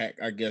next pack,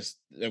 I guess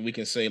that we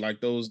can say like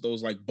those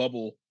like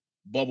bubble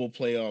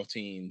playoff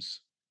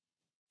teams,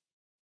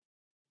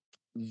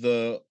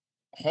 the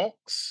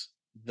Hawks,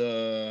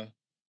 the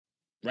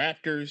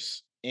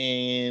Raptors,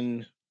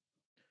 and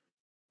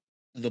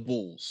the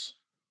Bulls.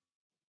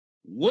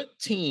 What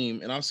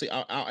team, and I'll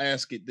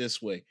ask it this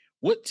way: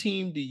 what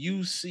team do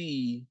you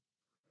see,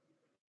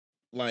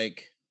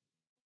 like,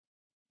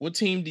 what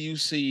team do you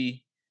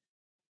see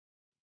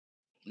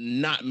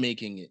not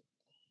making it?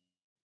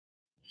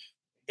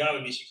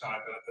 Gotta be Chicago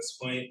at this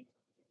point.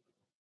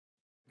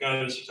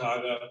 Gotta be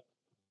Chicago.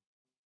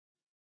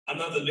 I'm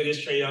not the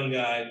biggest Trae Young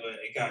guy, but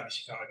it gotta be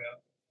Chicago.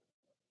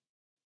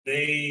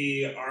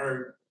 They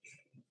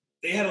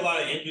had a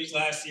lot of injuries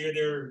last year.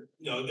 They're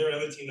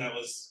another team that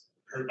was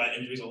hurt by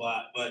injuries a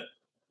lot, but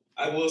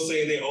I will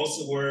say they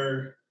also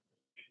were.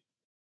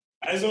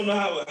 I just don't know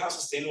how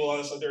sustainable all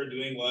the stuff they were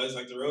doing was.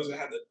 Like DeRozan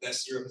had the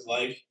best year of his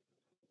life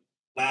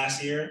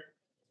last year,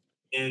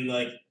 and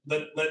like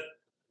let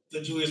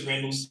the Julius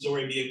Randle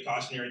story be a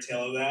cautionary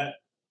tale of that.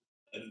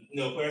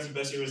 Players the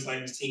best year of his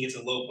life, his team gets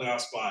a low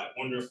playoff spot,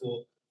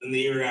 wonderful. Then the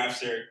year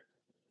after,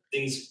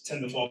 things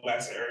tend to fall back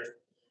to earth,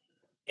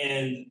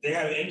 and they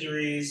have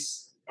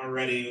injuries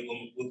already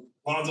with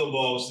Lonzo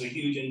Ball, which is a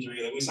huge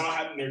injury. Like we saw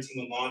happen in their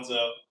team with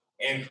Lonzo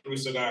and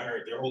Caruso got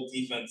hurt. Their whole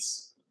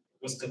defense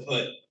was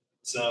kaput.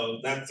 So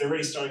they're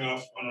already starting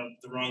off on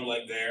the wrong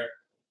leg there.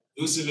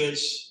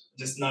 Vucevic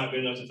just not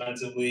good enough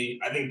defensively.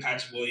 I think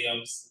Patrick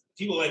Williams.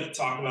 People like to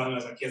talk about him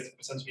as like he has the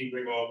potential to be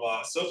great, blah blah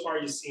blah. So far,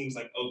 he just seems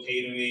like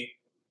okay to me.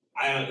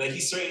 I don't like.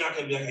 He's certainly not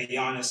going to be like a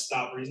Giannis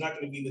stopper. He's not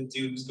going to be the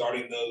dude who's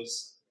guarding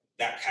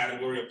that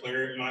category of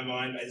player in my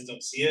mind. I just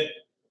don't see it.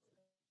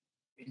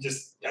 I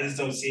just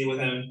don't see it with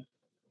him.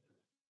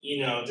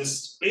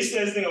 Just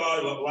basically, I just think a lot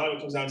of it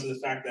comes down to the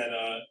fact that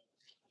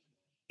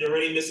they're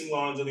already missing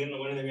Lonzo. They don't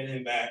know when they're getting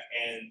him back,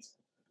 and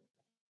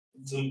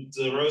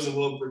DeRozan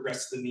will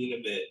progress to the mean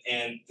a bit.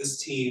 And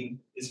this team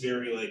is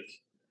very like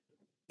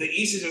the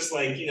East is just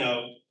like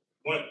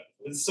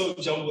it's so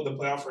jumbled with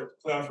the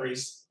playoff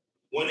race.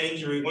 One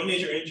major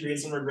injury, and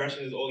some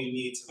regression is all you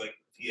need to like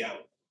be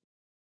out.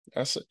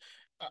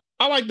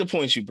 I like the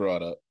points you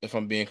brought up. If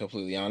I'm being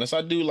completely honest,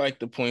 I do like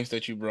the points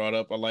that you brought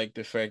up. I like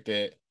the fact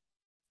that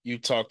you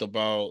talked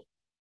about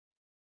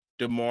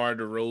DeMar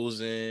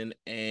DeRozan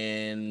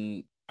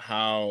and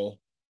how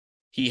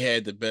he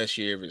had the best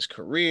year of his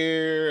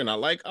career, and I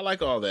like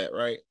all that,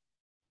 right?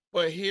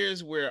 But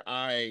here's where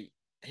I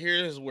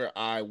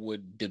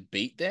would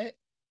debate that,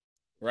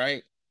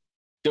 right?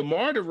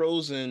 DeMar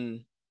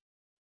DeRozan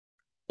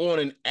on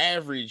an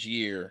average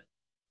year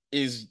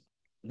is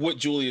what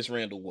Julius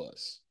Randle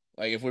was.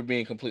 Like, if we're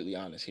being completely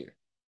honest here.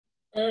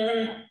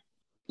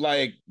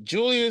 Like,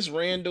 Julius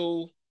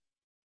Randle,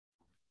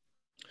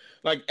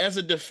 like, as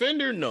a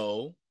defender,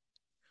 no.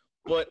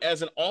 But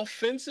as an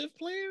offensive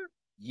player,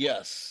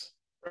 yes.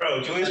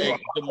 Bro, Julius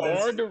like,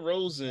 DeMar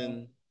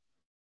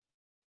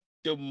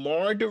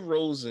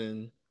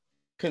DeRozan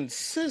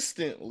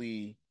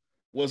consistently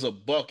was a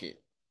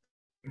bucket.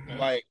 Mm-hmm.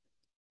 Like,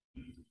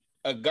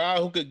 a guy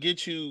who could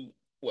get you,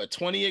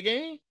 20 a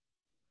game?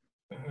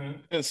 Mm-hmm.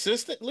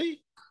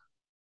 Consistently?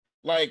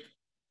 Like,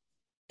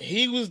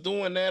 he was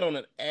doing that on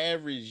an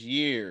average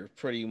year,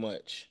 pretty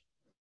much.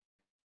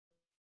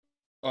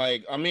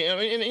 Like, I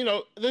mean,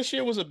 this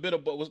year was a bit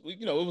above,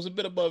 it was a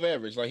bit above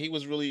average. Like, he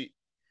was really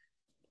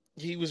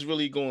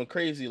going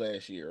crazy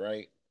last year,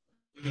 right?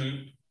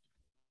 Mm-hmm.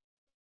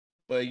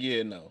 But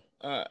yeah, no,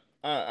 I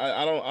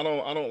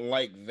don't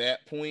like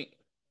that point,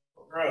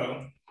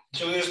 bro.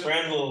 Julius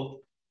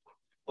Randle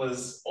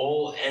was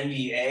all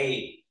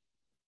NBA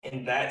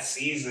in that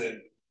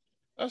season.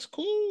 That's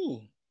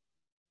cool.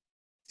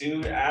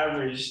 Dude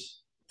averaged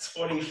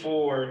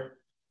 24,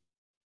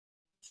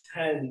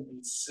 10,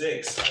 and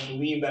 6. I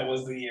believe that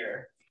was the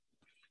year.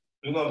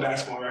 I'm going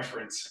Basketball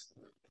Reference.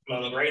 I'm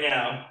going to look right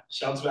now.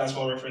 Shout out to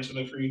Basketball Reference for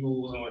the free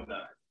Googles and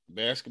whatnot.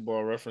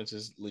 Basketball Reference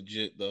is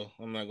legit, though.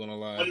 I'm not going to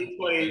lie.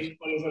 2020,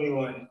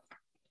 2021.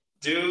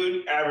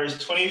 Dude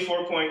averaged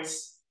 24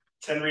 points,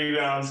 10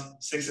 rebounds,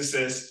 6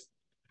 assists.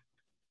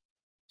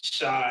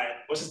 Shot,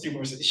 what's his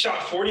 3%? Shot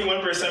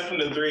 41% from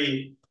the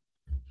three,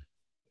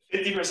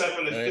 50%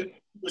 from the 50%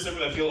 from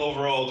the field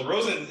overall.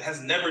 DeRozan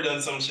has never done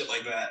some shit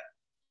like that.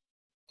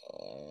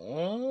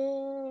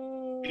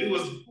 He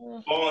was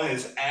balling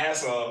his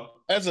ass off.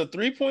 As a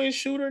 3-point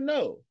shooter,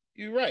 no.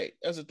 You're right.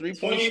 As a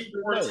 3-point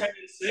shooter, no. 10 and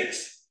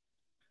 6?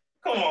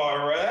 Come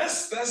on, bro.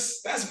 That's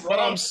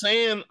wrong.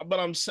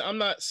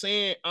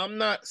 I'm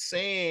not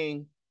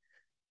saying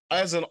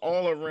as an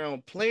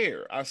all-around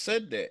player. I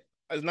said that.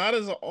 As not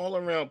as an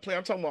all-around player.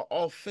 I'm talking about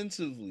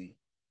offensively.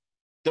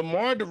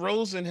 DeMar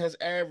DeRozan has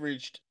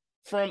averaged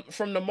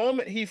from the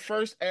moment he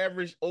first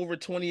averaged over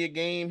 20 a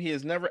game, he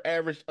has never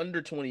averaged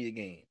under 20 a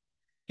game.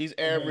 He's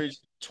averaged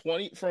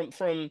 20 from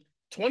the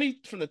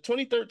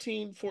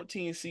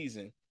 2013-14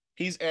 season.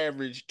 He's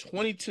averaged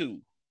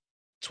 22,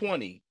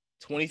 20,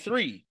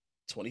 23,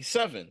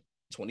 27,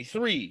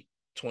 23,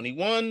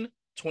 21,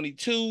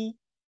 22,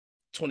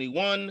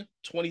 21,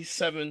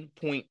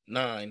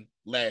 27.9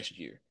 last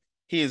year.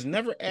 He has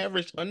never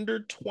averaged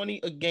under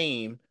 20 a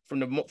game from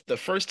the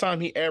first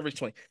time he averaged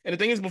 20. And the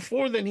thing is,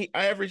 before then, he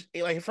averaged,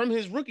 like, from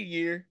his rookie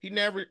year, he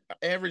never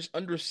averaged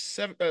under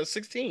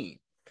 16.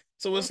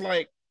 So it's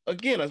like,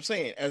 again, I'm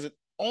saying, as an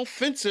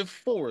offensive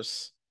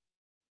force,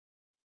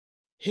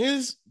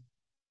 his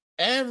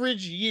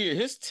average year,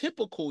 his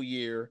typical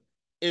year,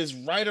 is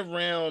right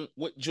around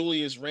what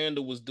Julius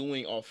Randle was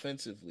doing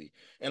offensively.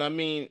 And I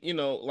mean,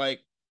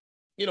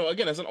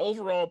 again, as an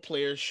overall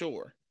player,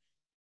 sure.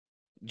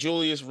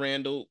 Julius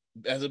Randle,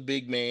 as a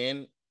big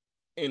man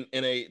in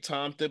a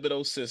Tom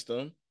Thibodeau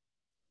system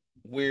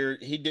where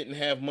he didn't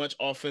have much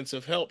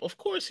offensive help, of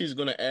course he's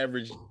going to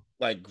average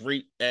like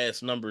great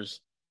ass numbers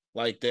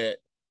like that.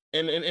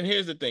 And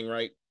here's the thing,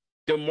 right?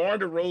 DeMar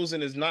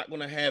DeRozan is not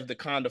going to have the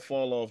kind of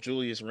fall off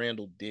Julius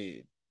Randle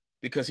did,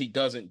 because he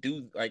doesn't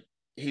do, like,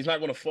 he's not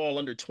going to fall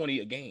under 20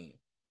 a game.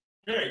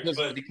 Right,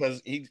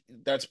 because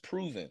that's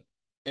proven.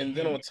 And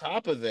then on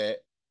top of that,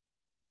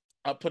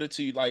 I'll put it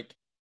to you, like,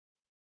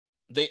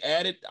 they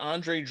added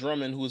Andre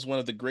Drummond, who is one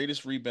of the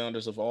greatest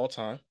rebounders of all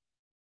time.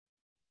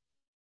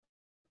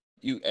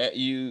 You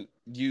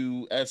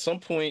at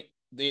some point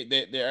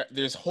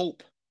there's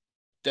hope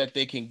that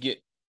they can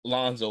get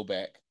Lonzo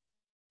back.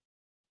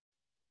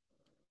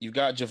 You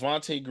got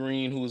Javonte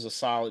Green, who is a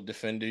solid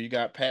defender. You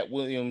got Pat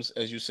Williams,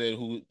 as you said,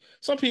 who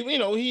some people,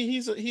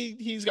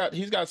 he's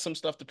got some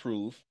stuff to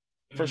prove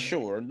for Mhm.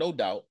 sure, no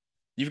doubt.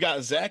 You've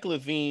got Zach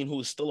LaVine, who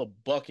is still a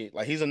bucket.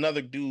 Like he's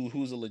another dude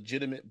who's a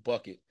legitimate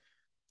bucket.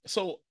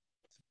 So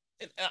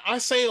I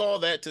say all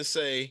that to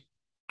say,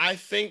 I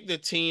think the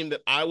team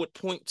that I would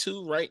point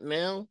to right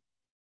now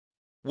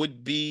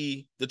would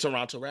be the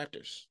Toronto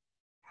Raptors.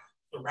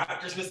 The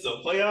Raptors missed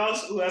the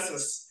playoffs. Ooh,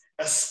 that's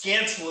a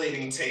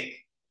scintillating take.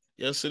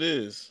 Yes, it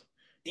is.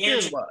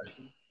 Here's D'Angelo,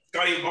 why.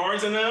 Scotty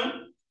Barnes and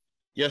them.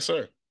 Yes,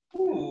 sir.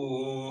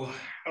 Ooh,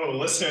 oh,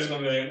 listeners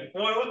gonna be like,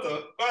 boy, what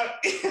the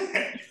fuck?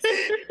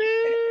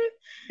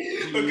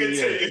 But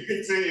Yeah.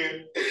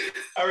 continue.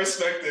 I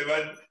respect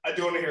it. I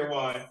do want to hear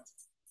why.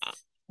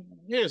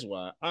 Here's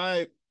why.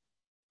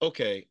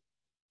 Okay.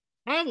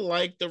 I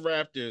like the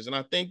Raptors, and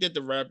I think that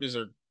the Raptors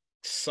are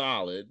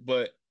solid,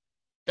 but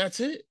that's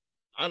it.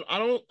 I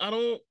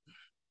don't.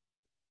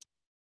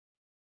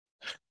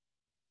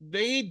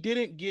 They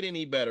didn't get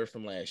any better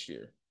from last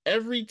year.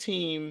 Every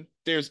team,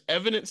 there's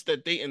evidence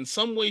that they, in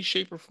some way,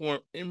 shape, or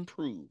form,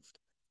 improved.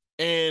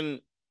 And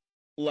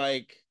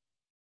like,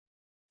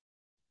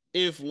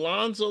 if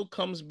Lonzo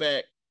comes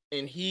back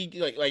and he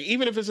like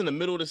even if it's in the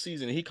middle of the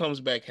season, he comes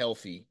back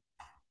healthy.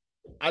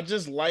 I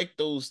just like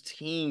those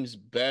teams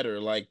better.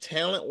 Like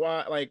talent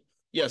wise, like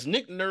yes,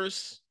 Nick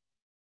Nurse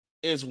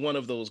is one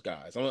of those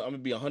guys. I'm gonna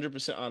be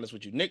 100% honest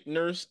with you. Nick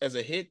Nurse as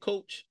a head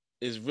coach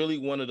is really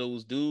one of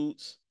those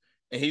dudes,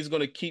 and he's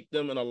gonna keep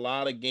them in a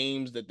lot of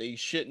games that they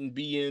shouldn't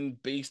be in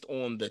based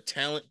on the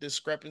talent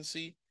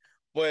discrepancy.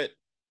 But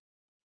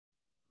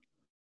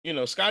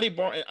Scotty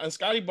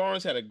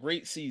Barnes had a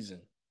great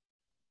season.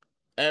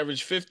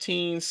 Averaged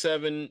 15,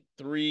 7,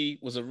 3,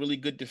 was a really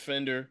good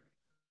defender.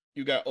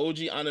 You got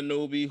OG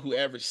Anunoby who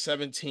averaged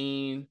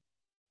 17.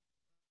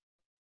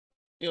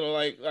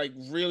 Like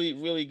really,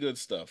 really good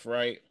stuff,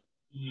 right?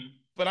 Mhm.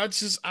 But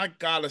I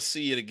gotta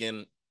see it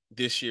again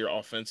this year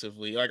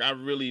offensively. Like I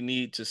really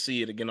need to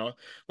see it again. Like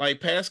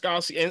and Pascal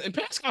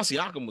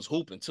Siakam was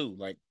hooping too.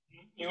 Like,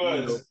 He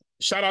was.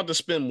 shout out the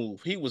spin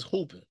move. He was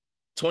hooping.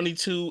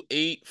 22,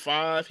 8,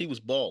 5. He was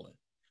balling.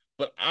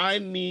 But I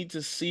need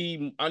to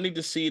see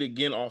it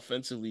again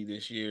offensively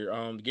this year.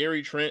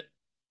 Gary Trent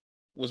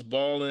was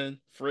balling.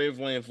 Fred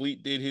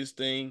VanVleet did his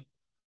thing.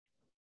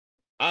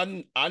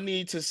 I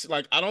need to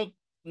like I don't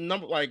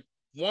number like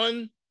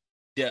one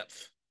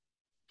depth.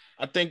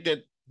 I think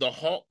that the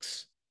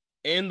Hawks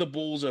and the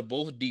Bulls are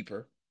both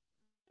deeper.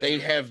 They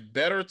have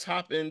better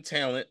top end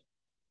talent,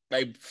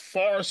 like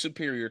far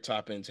superior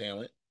top end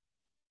talent,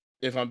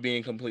 if I'm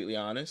being completely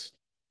honest.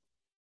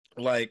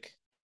 Like,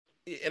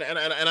 and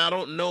I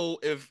don't know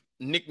if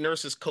Nick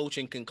Nurse's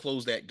coaching can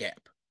close that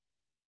gap.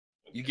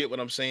 You get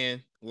what I'm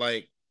saying?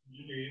 Like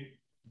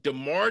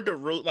DeMar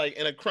DeRozan, like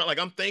in a crowd, like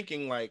I'm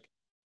thinking like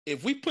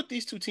if we put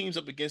these two teams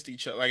up against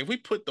each other, like if we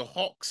put the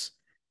Hawks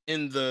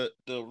and the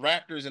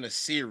Raptors in a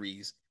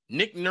series,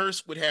 Nick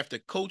Nurse would have to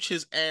coach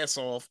his ass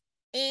off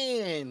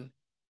and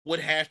would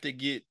have to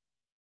get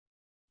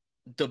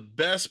the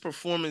best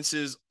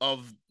performances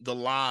of the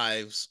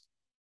lives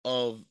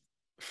of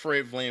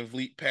Fred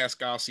VanVleet,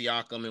 Pascal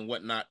Siakam, and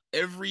whatnot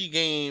every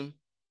game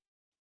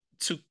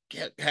to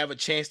have a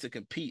chance to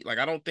compete. Like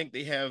I don't think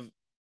they have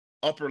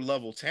upper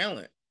level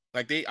talent.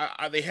 Like they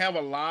have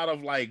a lot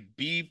of like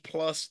B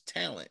plus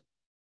talent.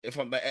 If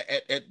I'm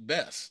at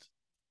best,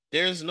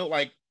 there's no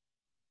like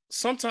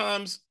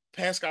sometimes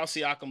Pascal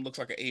Siakam looks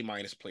like an A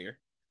minus player,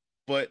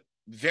 but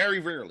very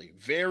rarely,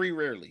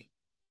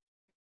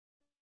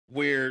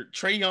 where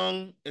Trae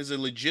Young is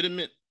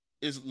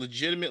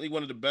legitimately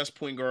one of the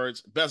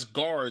best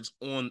guards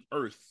on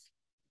earth.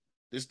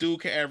 This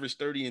dude can average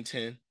 30 and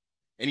 10,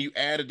 and you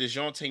add a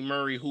DeJounte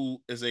Murray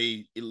who is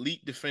a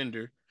elite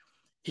defender.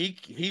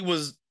 He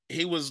was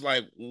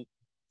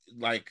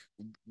like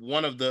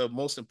one of the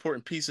most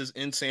important pieces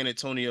in San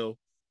Antonio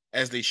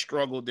as they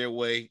struggled their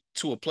way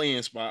to a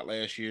playing spot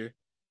last year.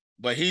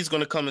 But he's going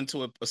to come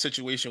into a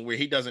situation where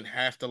he doesn't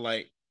have to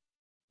like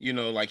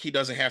he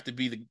doesn't have to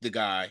be the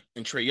guy,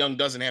 and Trae Young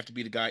doesn't have to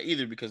be the guy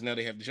either because now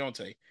they have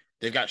DeJounte.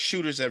 They've got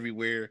shooters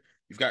everywhere.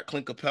 You've got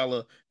Clint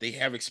Capella. They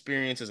have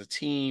experience as a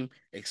team,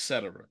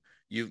 etc.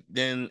 You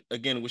then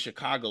again with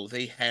Chicago,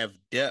 they have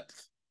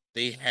depth.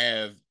 They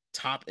have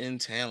top end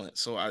talent.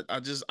 So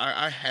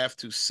I have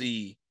to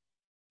see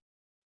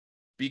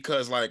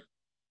because like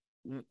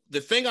the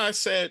thing I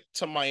said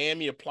to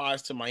Miami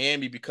applies to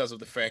Miami because of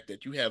the fact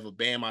that you have a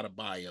Bam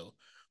Adebayo,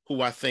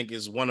 who I think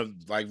is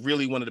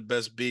really one of the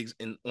best bigs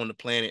on the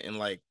planet, and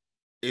like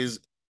is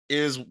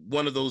is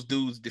one of those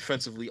dudes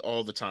defensively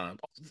all the time.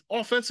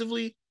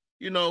 Offensively,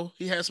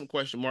 he has some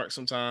question marks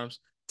sometimes.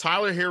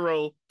 Tyler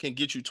Hero can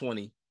get you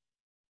 20.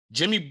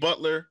 Jimmy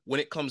Butler, when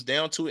it comes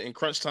down to it in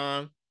crunch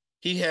time,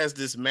 he has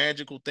this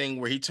magical thing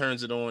where he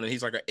turns it on and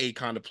he's like an A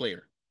kind of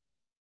player.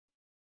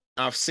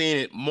 I've seen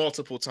it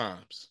multiple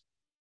times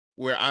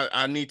where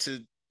I need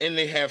to, and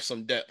they have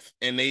some depth,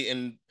 and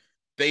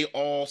they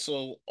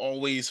also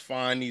always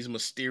find these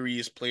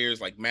mysterious players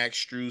like Max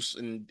Strus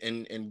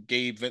and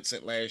Gabe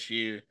Vincent last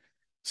year.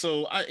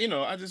 So I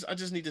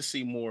just need to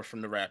see more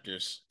from the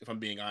Raptors, if I'm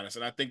being honest.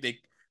 And I think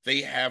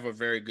they have a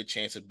very good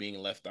chance of being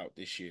left out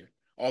this year.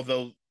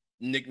 Although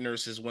Nick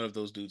Nurse is one of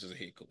those dudes as a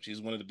head coach.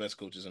 He's one of the best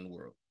coaches in the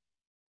world.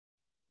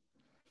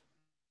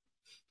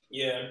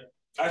 Yeah,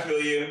 I feel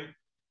you.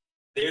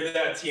 They're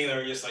that team that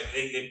are just like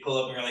they pull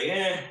up and you're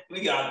like,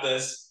 we got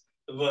this.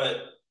 But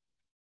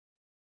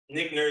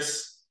Nick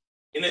Nurse,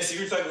 in this, if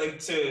you're talking like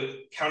to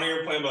counter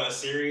your point about a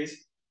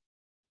series,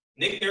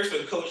 Nick Nurse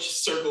would coach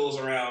circles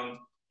around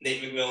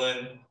Nate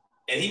McMillan,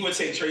 and he would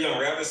take Trae Young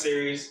right out the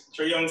series.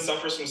 Trae Young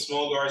suffers from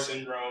small guard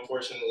syndrome,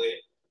 unfortunately,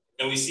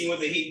 and we see what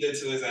the Heat did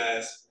to his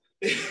ass.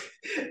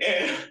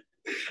 And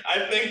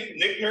I think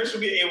Nick Nurse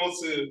would be able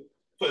to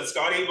put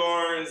Scotty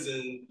Barnes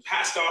and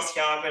Pascal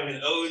Siakam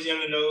and OG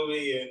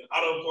Anunoby and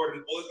Otto Porter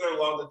and all these other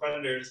long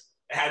defenders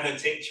and had them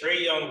take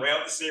Trae Young right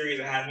out the series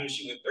and have him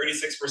shooting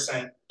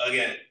 36%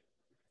 again.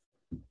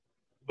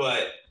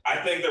 But I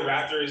think the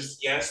Raptors,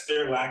 yes,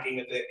 they're lacking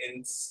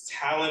in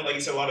talent. Like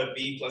you said, a lot of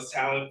B plus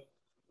talent.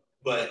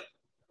 But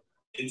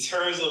in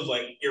terms of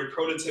like your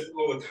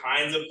prototypical, the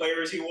kinds of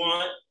players you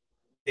want,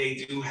 they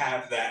do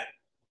have that.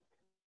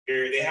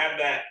 They have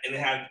that, and they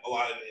have a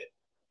lot of it.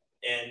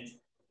 And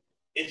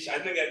I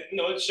think that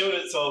it showed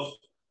itself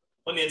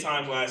plenty of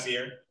times last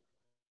year.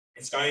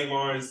 And Scotty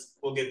Barnes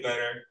will get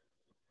better,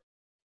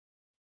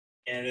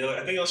 and I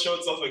think it'll show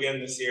itself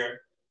again this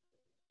year.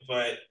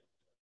 But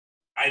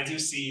I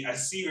see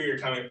where you're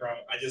coming from.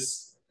 I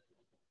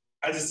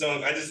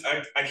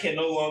can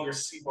no longer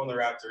sleep on the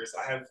Raptors.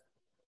 I have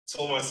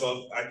told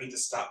myself I need to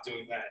stop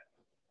doing that.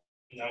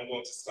 And I'm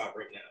going to stop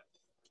right now.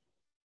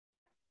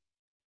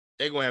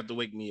 They're gonna have to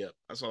wake me up.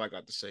 That's all I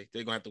got to say.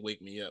 They're gonna have to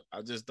wake me up.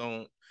 I'm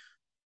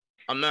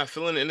not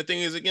feeling it. And the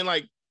thing is, again,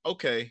 like,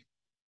 okay,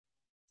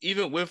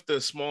 even with the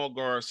small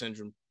guard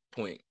syndrome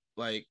point,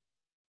 like,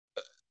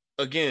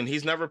 again,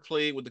 he's never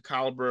played with the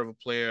caliber of a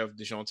player of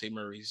DeJounte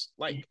Murray's.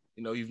 Like,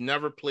 you've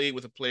never played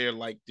with a player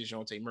like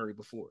DeJounte Murray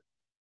before.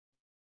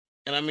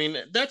 And I mean,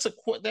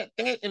 that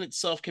in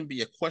itself can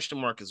be a question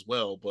mark as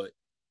well. But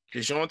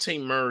DeJounte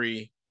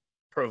Murray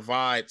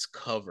provides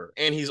cover,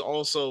 and he's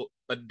also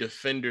a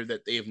defender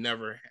that they've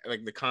never,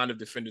 like, the kind of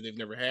defender they've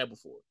never had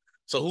before.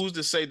 So who's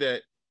to say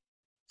that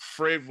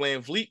Fred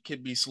VanVleet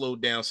could be slowed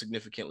down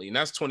significantly? And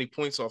that's 20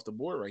 points off the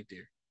board right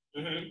there.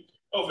 Mm-hmm.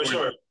 Oh, for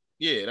sure.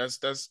 Yeah, that's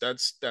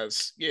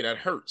yeah, that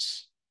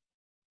hurts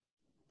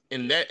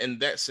in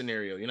that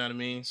scenario. You know what I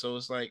mean? So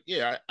it's like,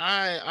 yeah,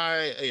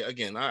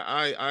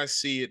 I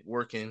see it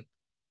working.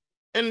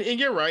 And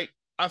you're right.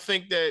 I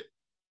think that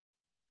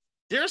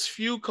there's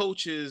few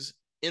coaches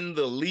in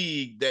the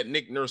league that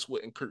Nick Nurse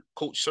wouldn't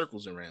coach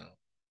circles around.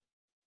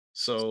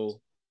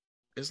 So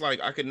it's like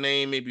I could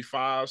name maybe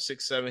 5,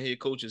 6, 7 head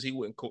coaches he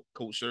wouldn't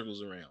coach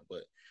circles around.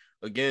 But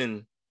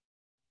again,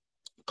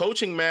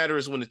 coaching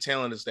matters when the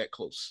talent is that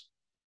close.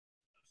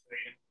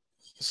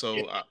 So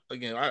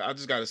again, I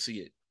just got to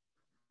see it.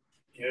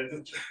 Yeah,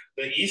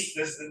 the East.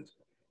 It's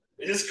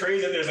just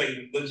crazy that there's like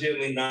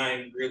legitimately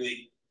 9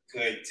 really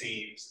good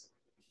teams.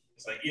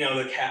 It's like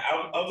the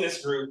Cavs of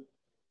this group,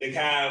 the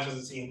Cavs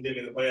was the team who did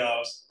make the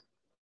playoffs.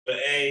 But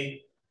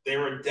A, they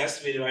were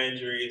decimated by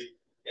injuries,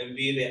 and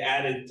B, they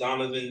added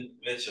Donovan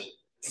Mitchell.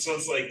 So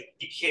it's like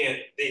you can't.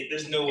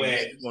 There's no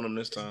way. On them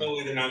this time. There's no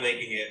way they're not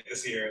making it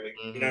this year. Like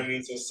you know what I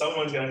mean. So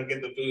someone's gonna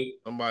get the boot.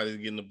 Somebody's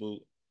getting the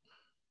boot.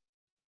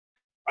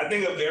 I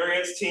think a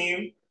variance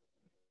team.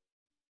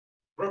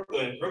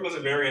 Brooklyn's a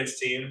variance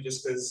team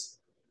just because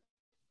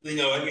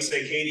like we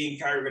said, KD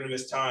and Kyrie are going to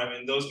miss time,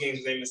 and those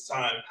games they miss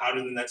time. How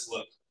do the Nets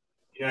look?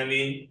 You know what I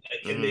mean?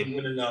 Can they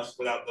win enough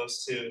without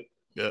those two?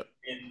 Yeah.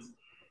 And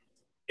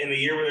in a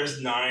year where there's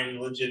 9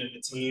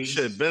 legitimate teams,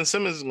 shit, Ben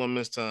Simmons is going to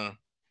miss time.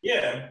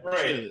 Yeah,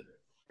 right,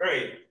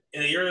 right.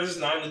 In a year where there's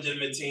 9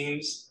 legitimate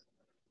teams,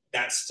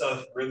 that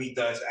stuff really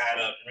does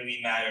add up, really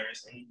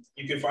matters, and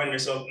you can find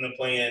yourself in the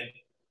play-in,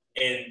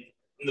 and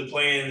in the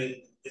play-in,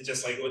 it's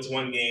just like it's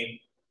one game.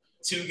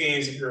 2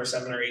 games if you're a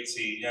 7 or 8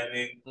 seed. You know what I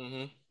mean?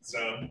 Mm-hmm.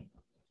 So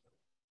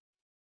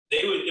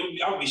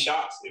I would be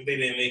shocked if they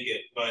didn't make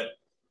it. But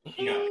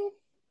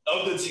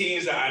of the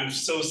teams that I'm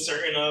so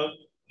certain of,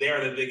 they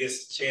are the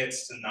biggest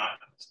chance to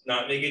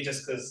not make it,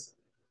 just because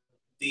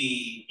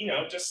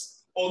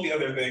just all the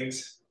other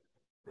things.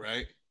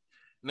 Right.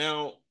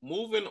 Now,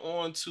 moving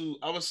on to,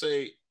 I would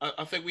say,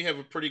 I think we have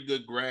a pretty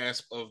good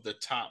grasp of the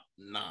top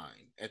 9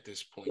 at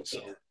this point.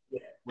 So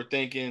we're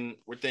thinking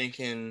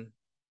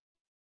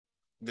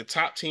the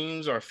top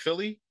teams are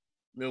Philly,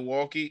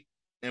 Milwaukee,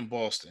 and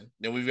Boston.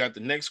 Then we've got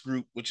the next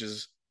group, which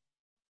is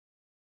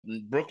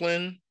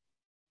Brooklyn,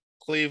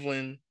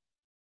 Cleveland,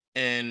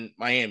 and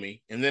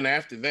Miami. And then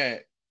after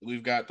that,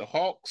 we've got the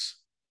Hawks,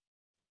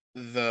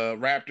 the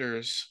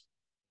Raptors,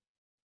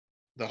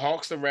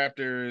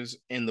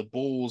 and the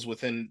Bulls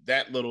within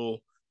that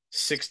little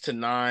 6 to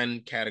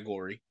 9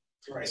 category.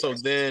 Right. So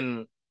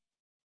then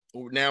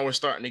now we're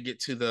starting to get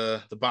to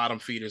the bottom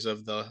feeders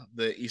of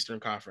the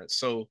Eastern Conference.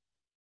 So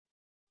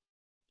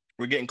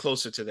we're getting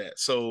closer to that.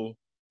 So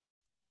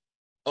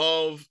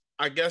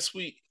I guess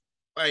we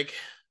like,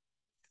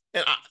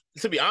 and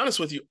to be honest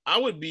with you, I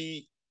would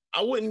be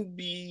I wouldn't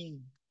be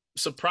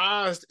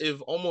surprised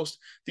if almost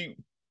the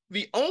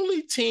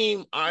only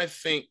team I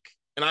think,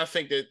 and I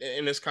think that,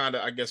 and this kind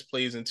of I guess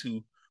plays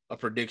into a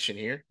prediction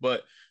here,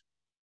 but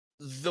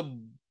the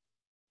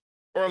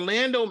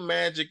Orlando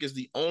Magic is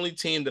the only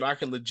team that I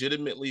can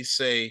legitimately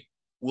say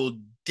will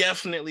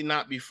definitely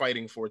not be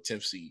fighting for a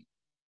 10th seed.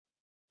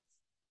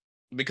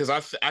 Because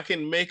I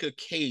can make a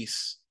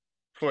case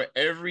for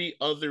every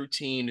other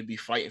team to be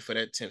fighting for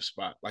that 10th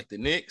spot. Like the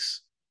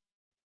Knicks,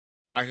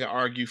 I can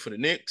argue for the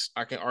Knicks.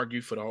 I can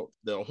argue for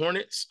the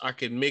Hornets. I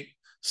can make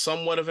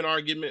somewhat of an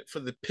argument for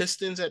the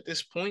Pistons at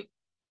this point.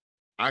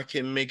 I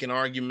can make an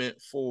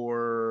argument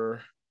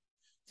for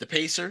the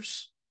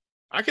Pacers.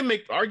 I can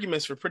make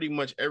arguments for pretty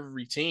much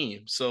every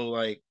team. So,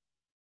 like,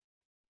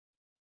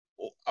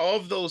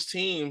 of those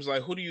teams,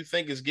 like, who do you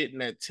think is getting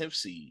that 10th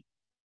seed?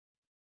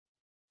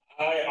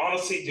 I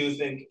honestly do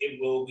think it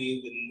will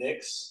be the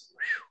Knicks.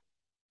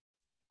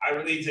 I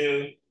really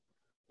do.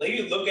 Like,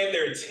 you look at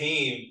their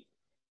team,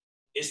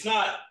 it's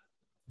not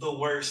the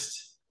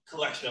worst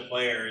collection of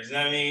players. You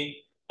know what I mean?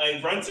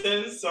 Like,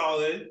 Brunson,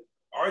 solid.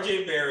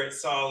 RJ Barrett,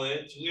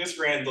 solid. Julius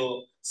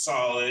Randle,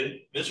 solid.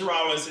 Mitchell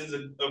Robinson's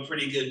a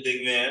pretty good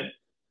big man.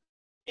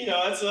 You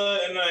know,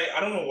 and I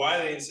don't know why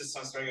they insist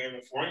on starting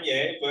Evan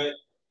Fournier, but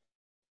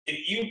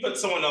if you put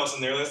someone else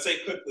in there, let's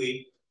say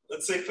quickly,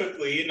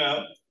 you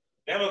know,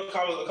 they have a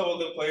couple of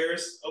good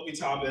players, Obi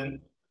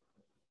Toppin.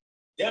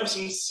 They have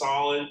some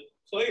solid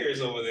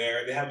players over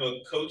there. They have a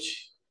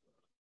coach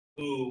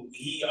who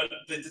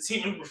the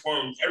team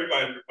underperformed.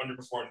 Everybody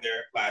underperformed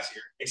there last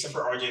year, except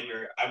for RJ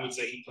Barrett. I would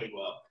say he played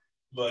well,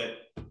 but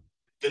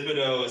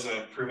Thibodeau is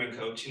a proven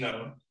coach. You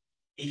know,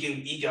 he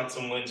can eke out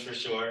some wins for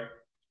sure.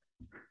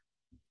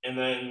 And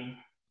then,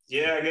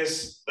 yeah, I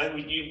guess like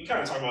we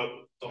kind of talk about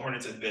the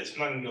Hornets a bit. So I'm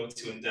not gonna go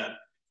too in depth.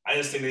 I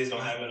just think they just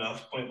don't have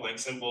enough. Point blank,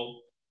 simple.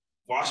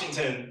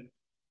 Washington,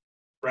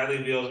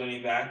 Bradley Beal is gonna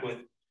be back with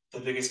the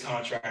biggest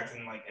contract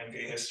in like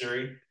NBA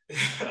history. They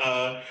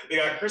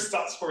got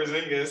Kristaps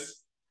Porzingis.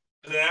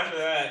 But then after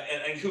that,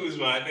 and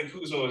Kuzma, I think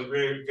Kuzma was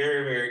very,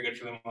 very, very good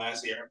for them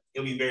last year.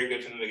 He'll be very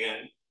good for them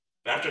again.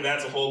 But after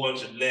that's a whole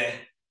bunch of bleh.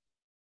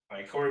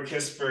 Like Corey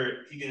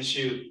Kispert, he can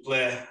shoot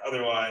bleh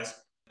otherwise.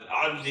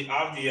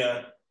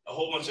 Avdia, a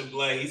whole bunch of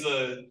bleh. He's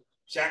a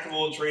jack of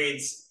all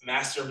trades,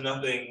 master of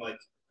nothing. Like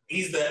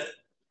he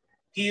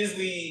is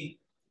the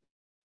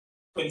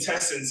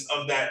quintessence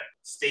of that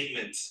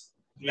statement.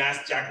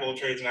 Jack of all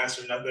trades,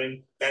 master of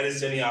nothing. That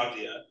is Denny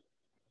Avdia.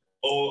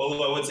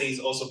 Although I would say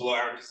he's also below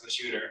average as a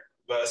shooter.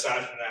 But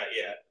aside from that,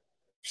 yeah.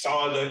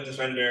 Solid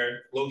defender,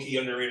 low-key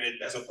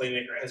underrated as a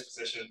playmaker at his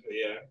position. But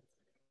yeah.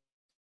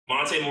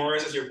 Monte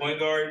Morris as your point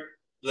guard,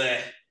 bleh.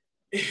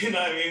 You know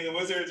what I mean? The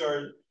Wizards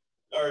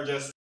are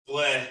just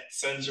bleh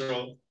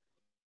central.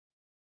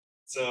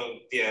 So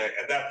yeah,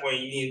 at that point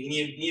you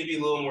need to be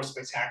a little more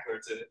spectacular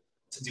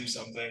to do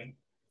something.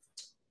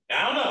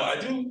 I don't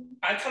know.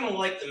 I kind of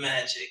like the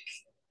Magic.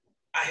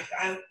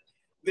 I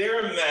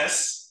they're a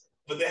mess,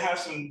 but they have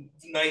some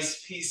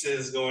nice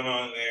pieces going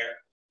on there.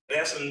 They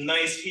have some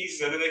nice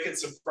pieces. I think they could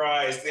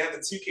surprise. They have the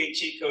 2K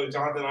cheat code,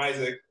 Jonathan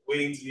Isaac,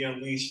 waiting to be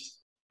unleashed.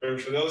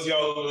 For those of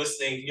y'all who are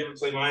listening, if you ever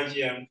play my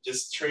GM,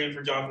 just trade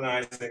for Jonathan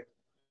Isaac.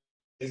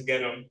 Just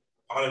get him.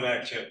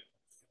 Automatic chip.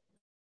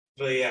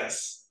 But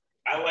yes,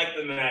 I like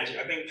the Magic.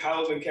 I think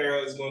Paolo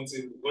Banchero is going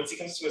to, once he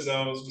comes to his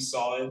own, will be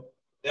solid.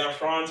 They have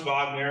Franz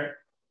Wagner.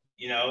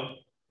 You know,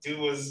 dude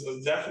was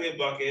definitely a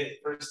bucket.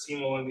 First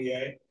team All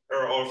NBA.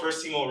 Or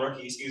first team All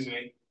Rookie, excuse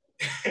me.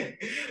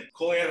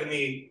 Cole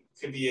Anthony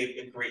could be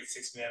a great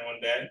six man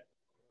one day.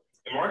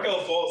 And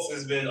Markelle Fultz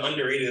has been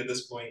underrated at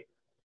this point.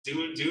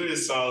 Dude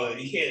is solid.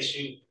 He can't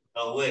shoot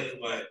a lick,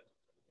 but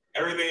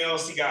everything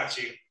else he got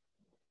you.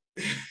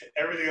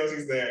 Everything else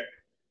he's there.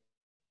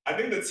 I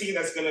think the team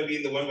that's going to be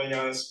in the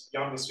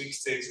Wembanyama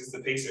sweepstakes is the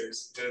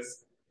Pacers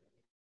because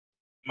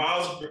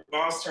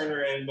Miles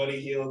Turner and Buddy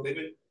Hield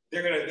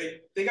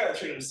they got to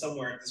trade them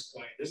somewhere at this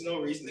point. There's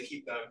no reason to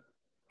keep them,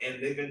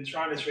 and they've been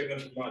trying to trade them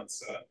for months.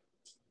 So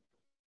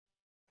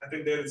I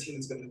think they're the team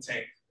that's going to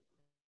tank.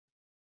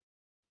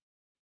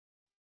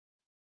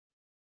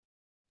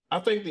 I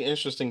think the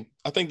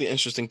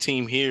interesting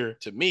team here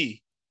to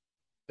me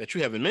that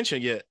you haven't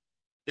mentioned yet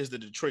is the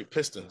Detroit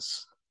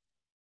Pistons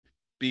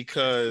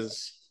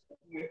because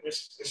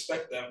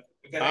respect them.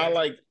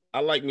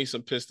 I like me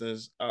some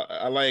Pistons.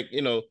 I like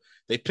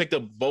they picked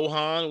up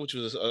Bohan, which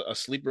was a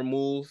sleeper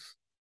move.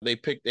 They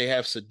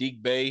have Sadiq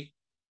Bey,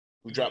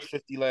 who dropped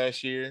 50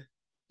 last year.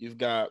 You've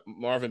got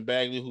Marvin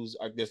Bagley, who's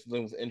I guess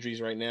dealing with injuries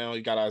right now.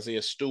 You got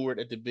Isaiah Stewart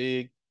at the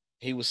big.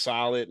 He was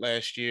solid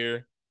last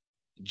year.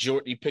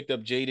 He picked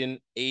up Jaden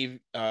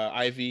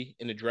Ivey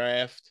in the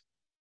draft.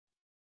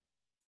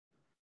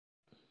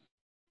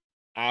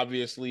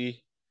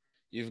 Obviously,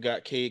 you've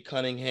got Cade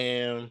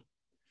Cunningham.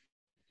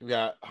 You've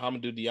got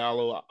Hamidou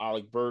Diallo,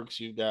 Alec Burks.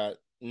 You've got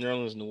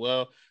Nerlens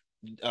Noel.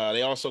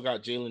 They also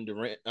got Jalen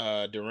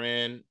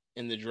Duran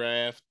in the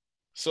draft.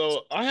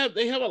 So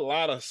they have a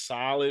lot of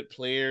solid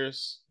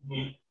players,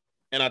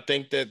 and I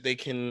think that they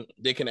can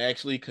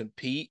actually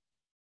compete.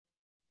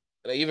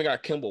 They even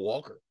got Kemba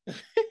Walker.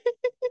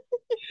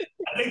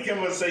 I think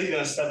Kim would say he's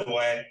gonna step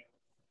away.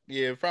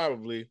 Yeah,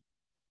 probably.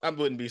 I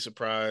wouldn't be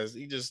surprised.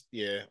 He just,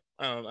 yeah,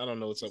 I don't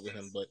know what's up with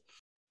him, but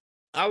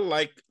I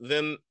like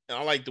them.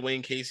 I like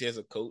Dwayne Casey as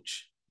a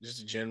coach,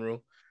 just in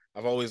general.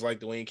 I've always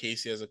liked Dwayne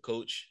Casey as a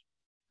coach.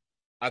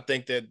 I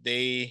think that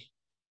they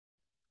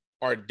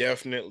are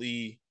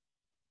definitely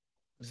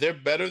they're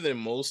better than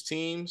most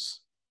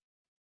teams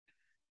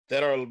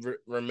that are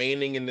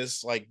remaining in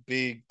this like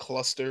big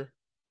cluster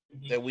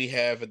that we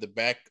have at the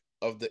back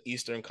of the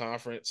Eastern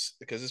Conference,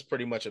 because it's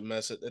pretty much a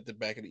mess at the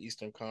back of the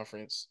Eastern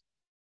Conference.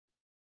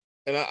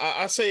 And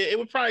I say it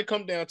would probably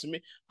come down to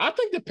me. I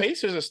think the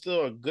Pacers are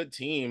still a good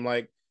team.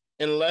 Like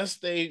unless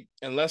they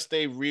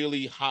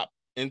really hop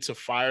into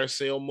fire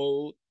sale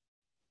mode,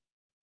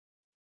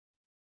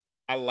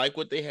 I like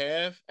what they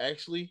have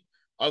actually.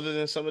 Other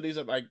than some of these,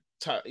 like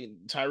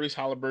Tyrese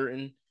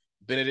Halliburton,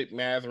 Benedict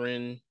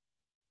Mathurin,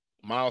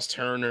 Miles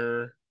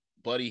Turner,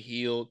 Buddy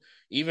Hield.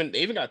 Even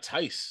they even got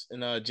Tice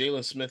and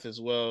Jalen Smith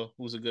as well,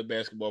 who's a good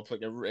basketball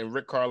player, and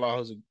Rick Carlisle,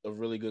 who's a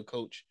really good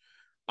coach.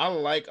 I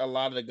like a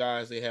lot of the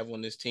guys they have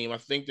on this team. I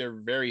think they're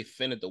very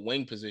thin at the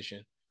wing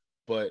position,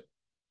 but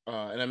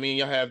and I mean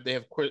they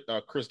have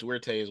Chris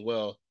Duarte as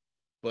well,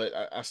 but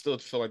I still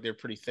feel like they're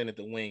pretty thin at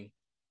the wing.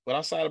 But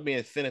outside of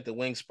being thin at the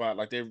wing spot,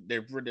 like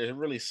they're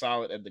really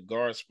solid at the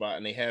guard spot,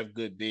 and they have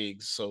good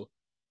bigs. So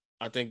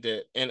I think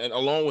that, and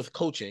along with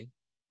coaching,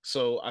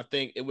 so I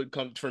think it would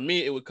come for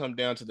me. It would come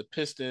down to the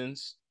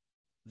Pistons,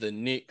 the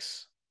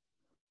Knicks,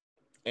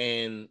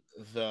 and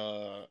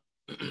the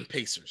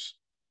Pacers,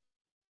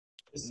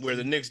 where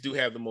the Knicks do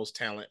have the most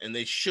talent, and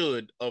they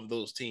should of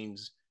those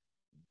teams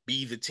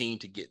be the team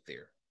to get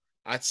there.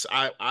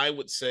 I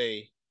would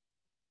say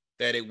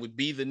that it would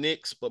be the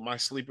Knicks, but my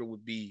sleeper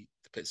would be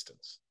the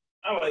Pistons.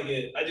 I like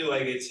it. I do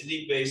like it.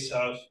 Sadiq Bey's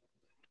tough.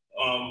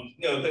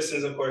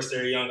 Pistons, of course,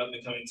 they're a young up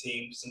and coming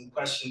team. Some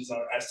questions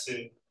are as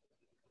to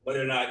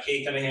whether or not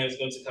Cade Cunningham is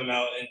going to come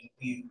out and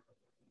be,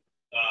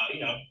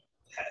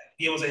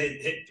 be able to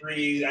hit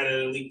threes at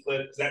an elite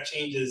clip, because that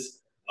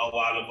changes a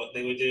lot of what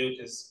they would do.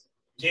 Because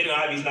Jaden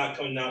Ivey's not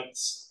coming out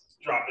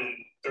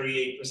dropping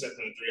 38% from the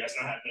three. That's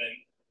not happening.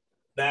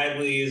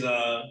 Bagley is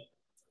I'm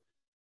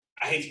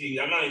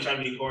not even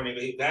trying to be corny,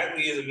 but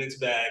Bagley is a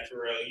mixed bag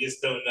for real. You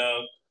just don't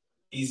know.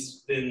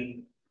 He's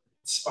been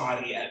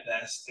spotty at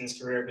best in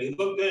his career, but he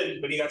looked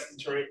good when he got to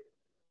Detroit.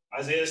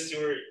 Isaiah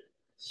Stewart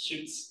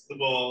shoots the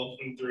ball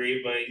from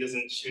three, but he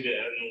doesn't shoot it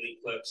at an elite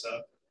clip.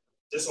 So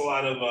just a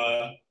lot of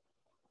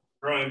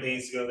growing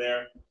pains to go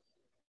there.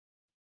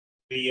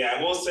 But yeah,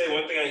 I will say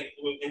one thing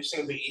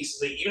interesting with the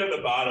East is like even at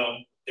the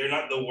bottom, they're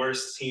not the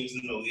worst teams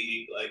in the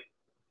league. Like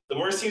the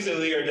worst teams in the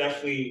league are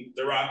definitely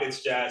the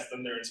Rockets, Jazz,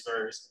 Thunder, and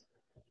Spurs.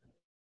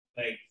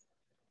 Like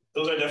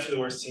those are definitely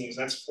the worst teams.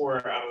 That's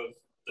 4 out of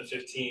the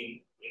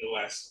 15 in the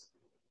West.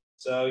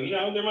 So,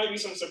 there might be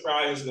some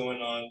surprises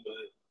going on, but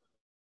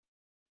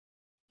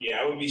yeah,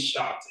 I would be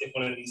shocked if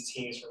one of these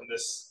teams from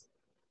this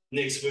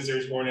Knicks,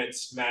 Wizards,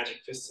 Hornets, Magic,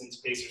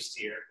 Pistons, Pacers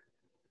tier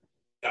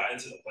got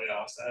into the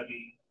playoffs.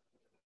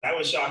 That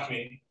would shock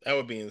me. That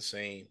would be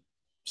insane.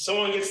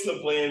 Someone gets to the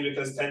play-in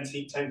because 10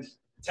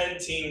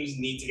 teams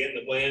need to get in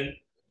the play-in,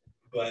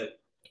 but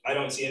I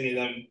don't see any of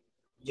them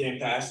getting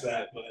past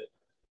that. But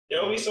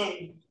there will be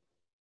some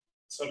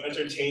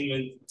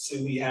entertainment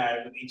to be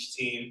had with each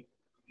team.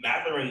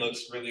 Mathurin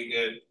looks really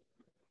good.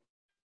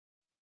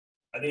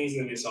 I think he's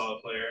going to be a solid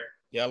player.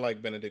 Yeah, I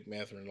like Benedict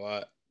Mathurin a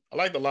lot. I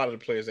liked a lot of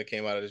the players that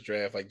came out of this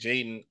draft, like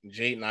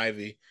Jaden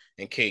Ivey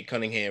and Cade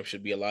Cunningham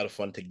should be a lot of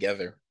fun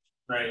together.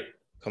 Right.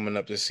 Coming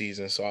up this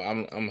season, so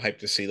I'm hyped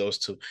to see those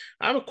two.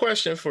 I have a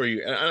question for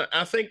you, and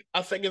I think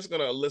it's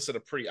going to elicit a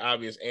pretty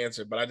obvious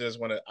answer, but I just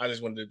wanted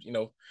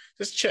to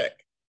just check.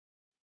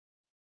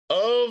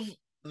 Of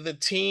the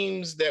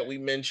teams that we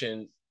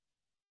mentioned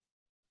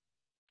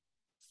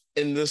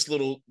in this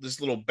little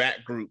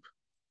back group,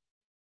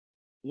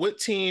 what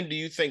team do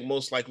you think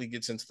most likely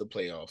gets into the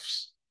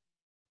playoffs?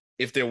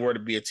 If there were to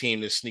be a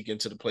team to sneak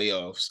into the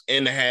playoffs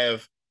and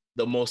have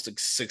the most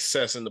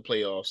success in the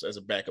playoffs as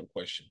a backup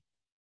question.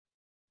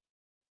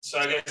 So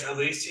I guess of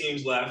these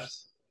teams left,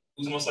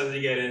 who's most likely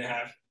to get in and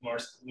have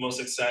most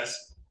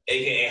success,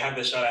 aka have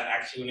the shot at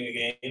actually winning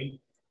a game?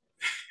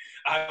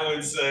 I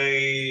would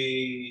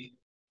say,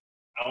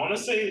 I want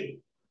to say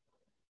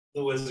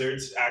the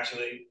Wizards,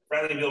 actually.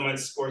 Bradley Beal might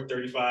score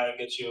 35,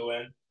 get you a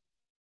win.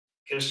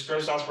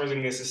 Kristaps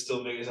Porzingis is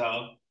still big as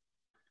hell.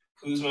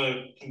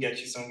 Kuzma can get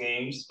you some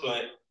games,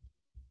 but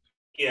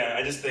yeah,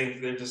 I just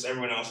think they're just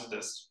everyone else on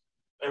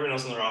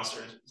the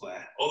roster is blah.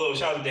 Although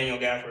shout out to Daniel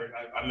Gafford,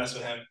 I mess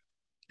with him.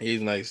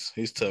 He's nice.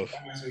 He's tough.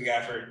 I mess with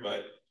Gafford,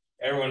 but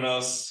everyone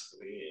else,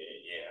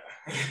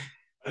 yeah.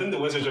 I think the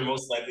Wizards are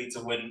most likely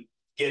to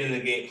get in the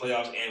game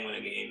playoffs and win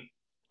a game.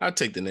 I'd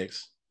take the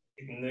Knicks.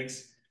 Take the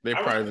Knicks. They're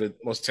probably the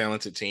most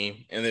talented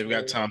team, and they've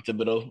got Tom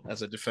Thibodeau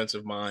as a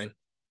defensive mind.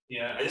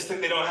 Yeah, I just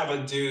think they don't have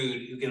a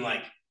dude who can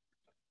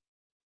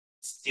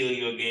steal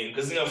you a game,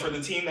 because for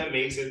the team that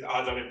makes it,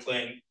 odds are they're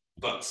playing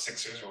Bucks,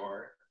 Sixers,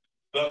 or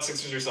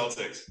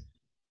Celtics,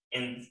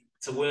 and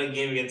to win a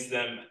game against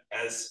them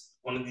as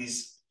one of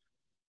these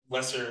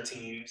lesser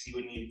teams, he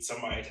would need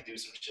somebody to do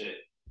some shit.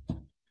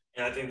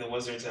 And I think the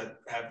Wizards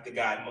have the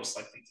guy most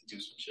likely to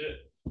do some shit.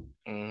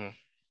 Mm-hmm.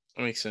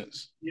 That makes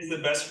sense. He's the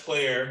best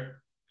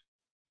player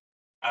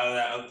out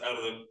of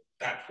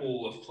that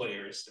pool of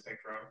players to pick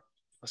from.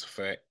 That's a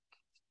fact.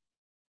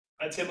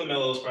 I'd say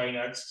LaMelo's probably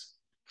next.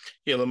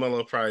 Yeah,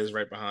 LaMelo probably is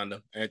right behind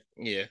him.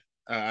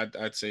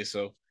 I'd say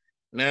so.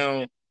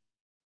 Now,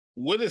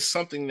 what is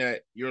something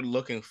that you're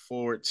looking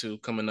forward to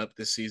coming up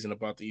this season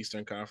about the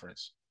Eastern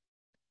Conference?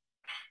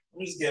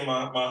 I'm just getting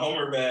my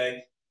homer bag.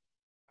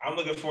 I'm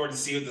looking forward to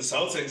see what the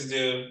Celtics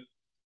do.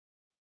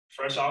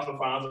 Fresh off the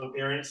finals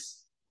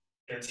appearance,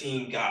 their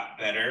team got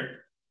better.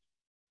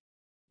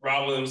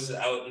 Rob Williams is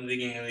out in the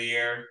beginning of the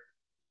year,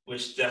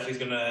 which definitely is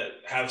going to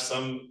have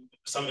some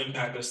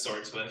impact of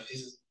sorts. But if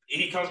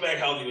he comes back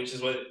healthy, which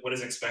is what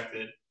is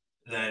expected,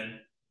 then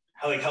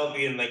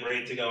healthy and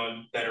ready to go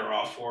and better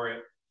off for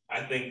it.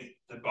 I think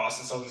the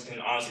Boston Celtics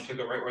can honestly pick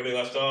up right where they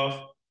left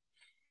off.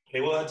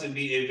 They will have to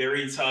beat a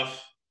very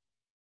tough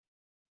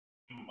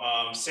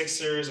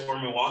Sixers or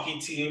Milwaukee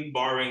team,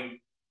 barring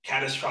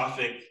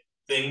catastrophic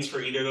things for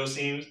either of those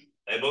teams.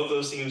 Both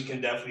those teams can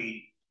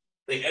definitely,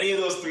 any of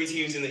those three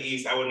teams in the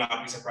East, I would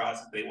not be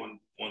surprised if they won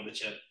the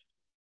chip.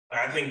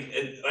 I think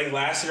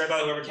last year, I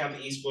thought whoever came out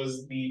the East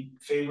was the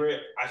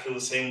favorite. I feel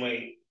the same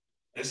way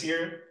this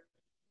year.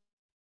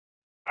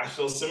 I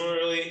feel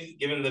similarly,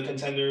 given the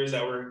contenders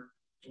that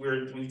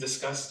we've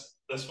discussed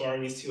thus far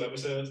in these two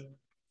episodes.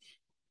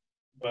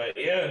 But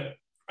yeah,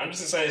 I'm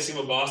just excited to see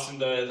what Boston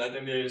does. I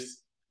think there's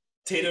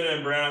Tatum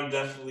and Brown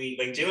definitely,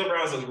 Jaylen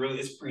Brown's looks really,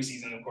 it's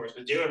preseason, of course,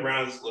 but Jaylen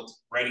Brown's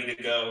looks ready to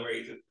go,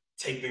 ready to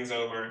take things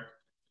over.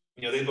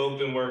 They've both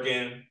been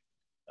working.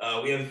 I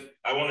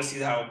want to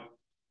see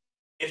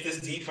if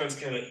this defense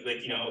can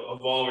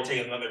evolve or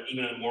take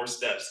even more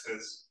steps,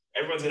 because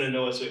everyone's going to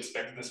know what to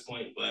expect at this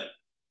point. But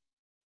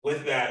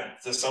with that,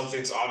 the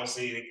Celtics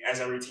obviously, as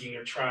every team,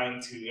 are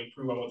trying to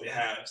improve on what they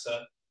have.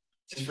 So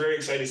just very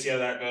excited to see how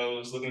that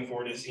goes. Looking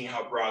forward to seeing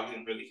how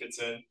Brogdon really fits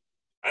in.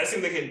 I just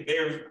think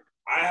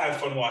I had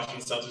fun watching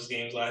Celtics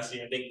games last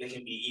year. I think they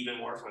can be even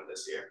more fun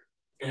this year.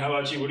 And how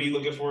about you? What are you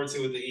looking forward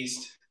to with the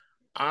East?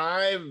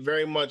 I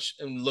very much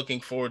am looking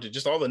forward to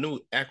just all the new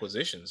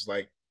acquisitions,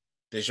 like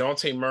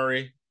DeJounte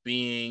Murray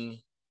being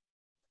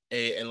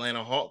a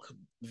Atlanta Hawk,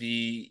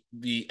 the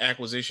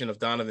acquisition of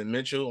Donovan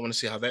Mitchell. I want to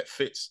see how that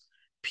fits.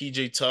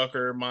 PJ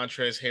Tucker,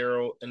 Montrezl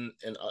Harrell, and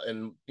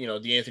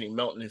DeAnthony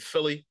Melton in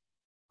Philly.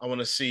 I want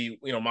to see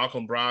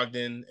Malcolm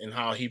Brogdon and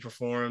how he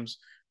performs.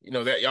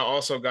 That y'all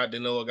also got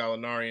Danilo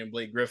Gallinari and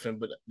Blake Griffin,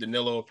 but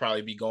Danilo will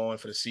probably be gone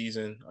for the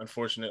season,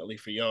 unfortunately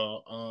for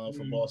y'all,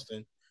 for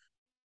Boston.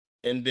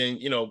 And then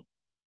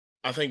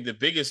I think the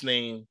biggest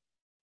name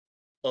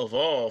of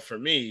all for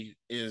me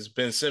is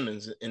Ben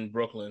Simmons in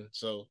Brooklyn.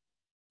 So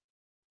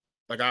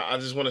I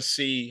just want to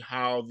see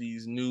how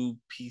these new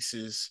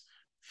pieces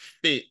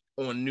fit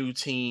on new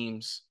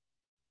teams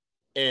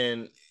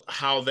and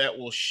how that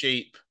will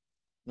shape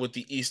what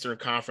the Eastern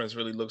Conference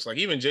really looks like.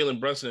 Even Jalen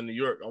Brunson in New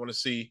York, I want to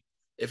see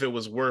if it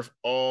was worth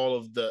all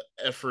of the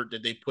effort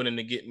that they put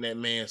into getting that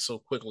man so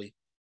quickly.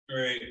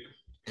 Right.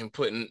 And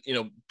pulling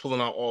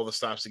out all the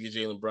stops to get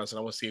Jalen Brunson.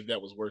 I want to see if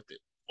that was worth it.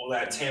 All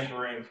that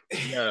tampering.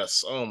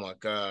 Yes. Oh my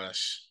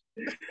gosh.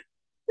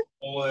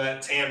 All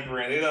that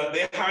tampering.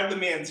 They hired the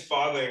man's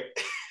father.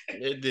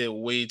 They did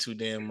way too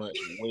damn much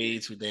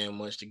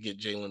to get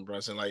Jalen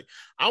Brunson. I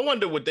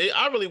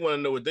really want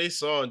to know what they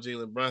saw in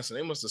Jalen Brunson.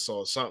 They must have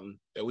saw something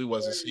that we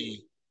wasn't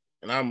seeing.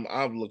 And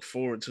I'm look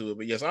forward to it.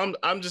 But yes,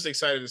 I'm just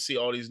excited to see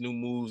all these new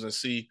moves and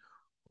see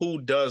who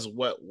does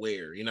what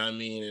where, you know what I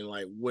mean? And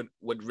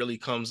what really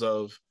comes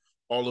of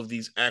all of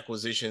these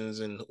acquisitions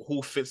and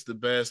who fits the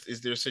best.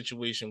 Is there a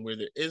situation where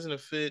there isn't a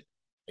fit,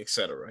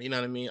 etc. You know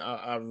what I mean?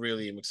 I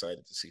really am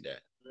excited to see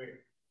that.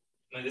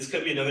 Right. This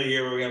could be another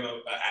year where we have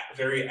a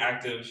very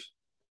active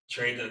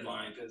trade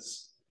deadline,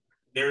 because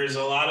there is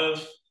a lot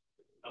of,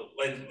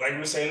 like we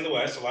were saying in the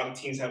West, a lot of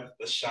teams have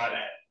a shot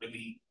at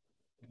really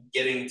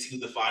getting to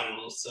the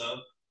finals. So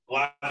a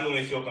lot of people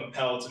may feel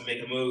compelled to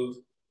make a move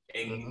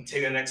and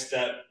take the next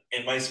step.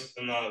 And vice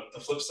on the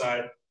flip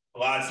side, a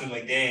lot of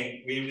teams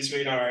dang, we just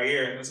waiting on our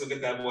ear. Let's look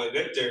at that boy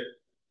Victor,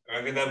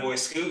 or get that boy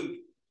Scoot,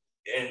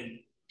 and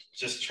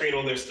just trade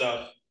all their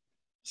stuff.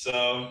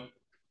 So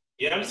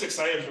yeah, I'm just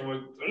excited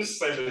for the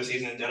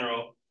season in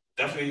general.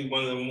 Definitely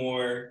one of the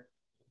more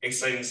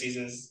exciting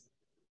seasons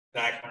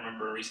that I can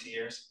remember in recent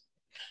years.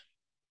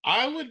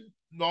 My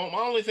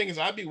only thing is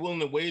I'd be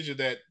willing to wager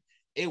that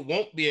it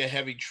won't be a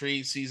heavy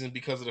trade season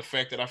because of the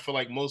fact that I feel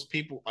like most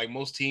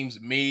teams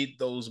made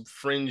those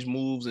fringe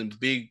moves and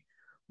big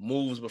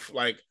moves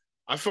before.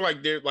 I feel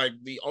like they're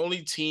the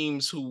only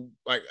teams who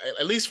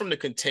at least from the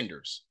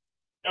contenders.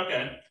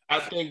 Okay. I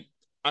think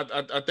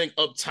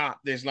up top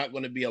there's not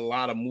going to be a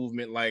lot of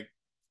movement.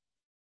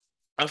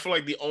 I feel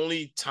like the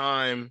only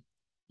time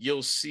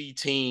you'll see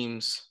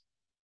teams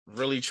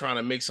really trying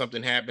to make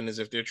something happen is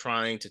if they're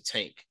trying to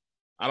tank.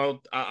 I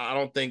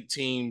don't think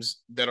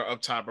teams that are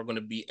up top are going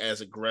to be as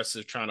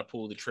aggressive trying to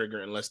pull the trigger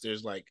unless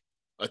there's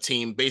a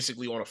team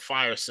basically on a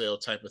fire sale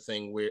type of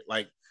thing where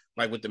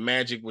like what the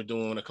Magic were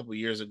doing a couple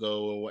years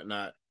ago or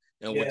whatnot,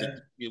 and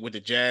what the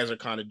Jazz are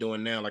kind of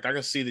doing now. Like I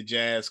can see the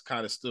Jazz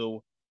kind of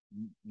still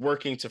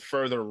working to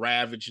further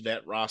ravage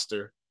that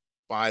roster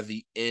by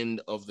the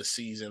end of the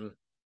season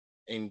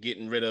and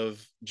getting rid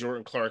of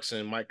Jordan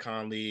Clarkson, Mike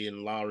Conley,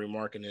 and Lauri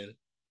Markkanen,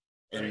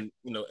 and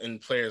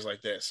and players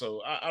like that.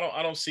 So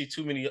I don't see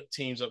too many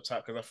teams up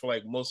top because I feel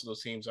like most of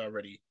those teams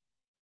already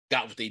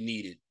got what they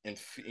needed and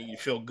you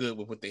feel good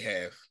with what they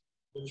have.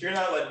 If you're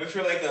not like if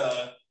you're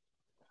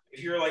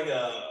like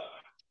a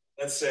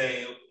let's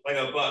say like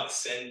a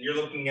Bucks and you're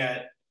looking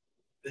at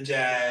the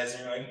Jazz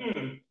and you're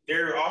like,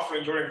 they're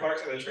offering Jordan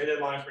Clarkson at the trade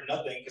deadline for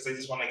nothing because they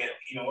just want to get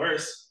even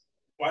worse.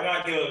 Why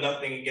not give him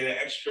nothing and get an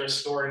extra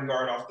scoring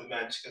guard off the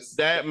bench? Because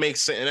that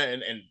makes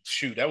sense, and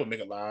shoot, that would make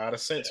a lot of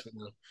sense for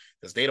them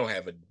because they don't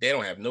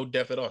have no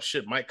depth at all.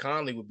 Shit, Mike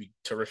Conley would be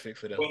terrific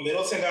for them. When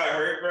Middleton got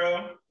hurt,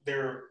 bro,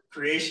 their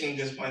creation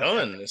just went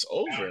done. It's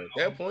over at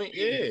that point.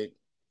 Yeah.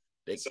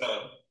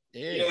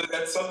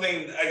 That's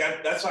something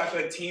that's why I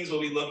feel like teams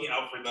will be looking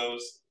out for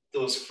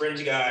those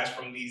fringe guys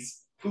from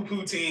these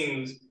poo-poo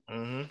teams,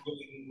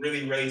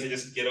 really ready to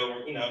just get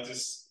over,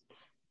 just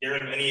get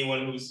rid of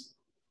anyone who's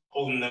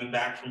holding them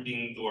back from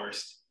being the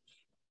worst.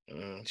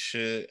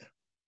 Shit.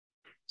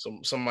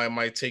 Somebody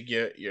might take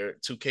your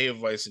 2K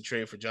advice and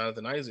trade for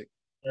Jonathan Isaac.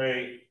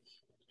 Right.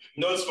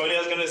 It's funny. I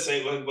was gonna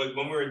say, like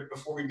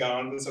before we got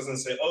on this, I was gonna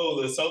say,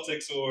 the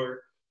Celtics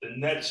or the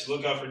Nets should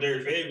look out for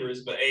Derek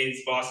Favors, but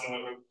it's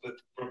Boston with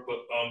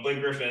Blake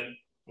Griffin,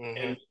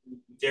 and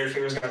Derek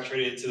Favors got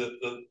traded to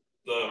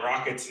the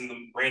Rockets in the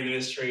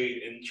randomest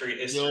trade in trade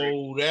history.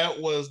 Yo,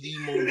 that was the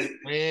most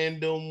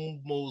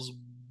random, most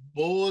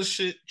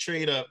bullshit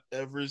trade I've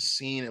ever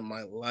seen in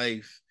my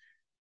life,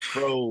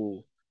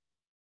 bro.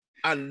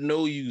 I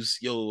know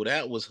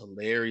that was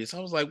hilarious. I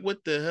was like,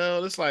 what the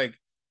hell? It's like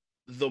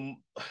the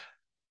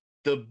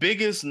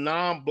biggest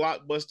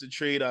non-blockbuster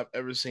trade I've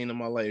ever seen in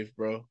my life,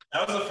 bro.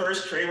 That was the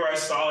first trade where I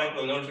saw like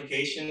the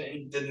notification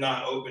and did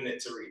not open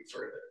it to read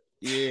further.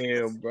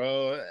 Yeah,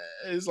 bro.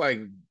 It's like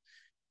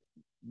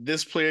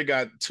this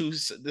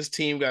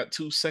team got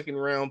 2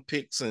 second-round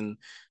picks and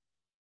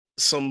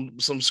some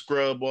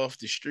scrub off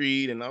the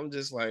street, and I'm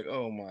just like,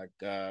 oh my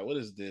god, what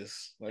is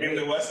this? Like, in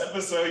the West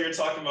episode, you're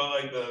talking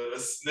about like the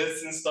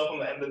Smiths and stuff on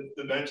the end of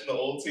the bench and the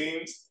old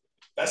teams.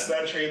 That's what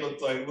that trade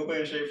looked like. Looked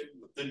like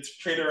the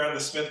trade around the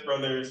Smith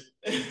brothers.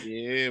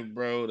 Yeah,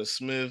 bro, the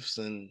Smiths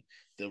and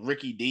the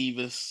Ricky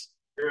Davis.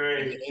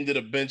 Right. Into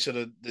the bench of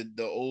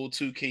the old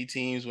 2K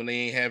teams when they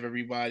ain't have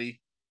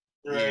everybody.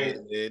 Right.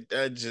 Yeah,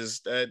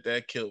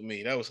 that killed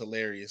me. That was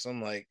hilarious.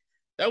 I'm like,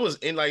 that was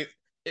in like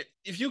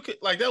if you could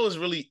like that was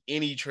really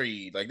any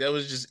trade. Like that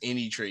was just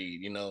any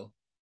trade,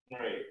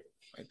 Right.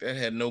 Like that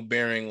had no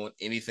bearing on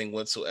anything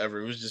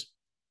whatsoever. It was just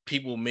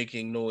people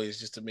making noise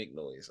just to make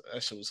noise.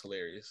 That shit was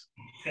hilarious.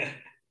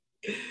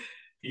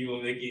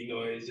 People making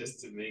noise just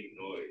to make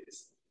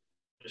noise.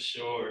 For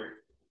sure.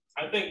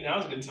 I think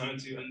now's a good time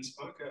to end this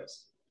podcast.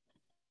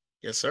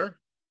 Yes, sir.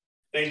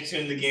 Thanks for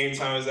tuning to Game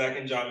Time with Zach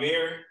and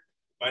Jameer.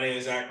 My name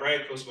is Zach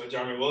Wright, coached by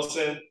Jameer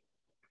Wilson.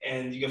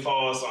 And you can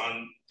follow us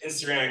on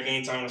Instagram at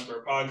Game Time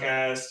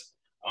 _podcast,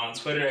 on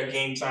Twitter at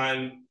Game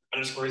Time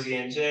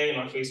 _ZNJ, and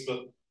on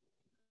Facebook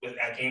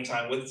at Game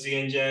Time with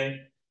ZNJ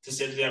to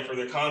stay up to date on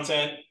further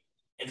content.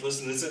 And to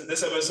listen to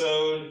this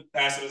episode,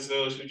 past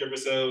episodes, future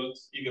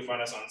episodes, you can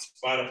find us on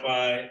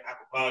Spotify,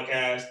 Apple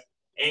Podcast,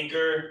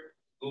 Anchor,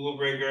 Google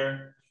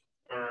Breaker,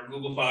 or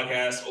Google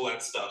Podcasts, all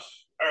that stuff.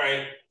 All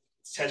right.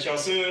 Catch y'all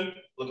soon.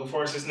 Looking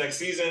forward to this next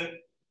season.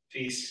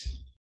 Peace.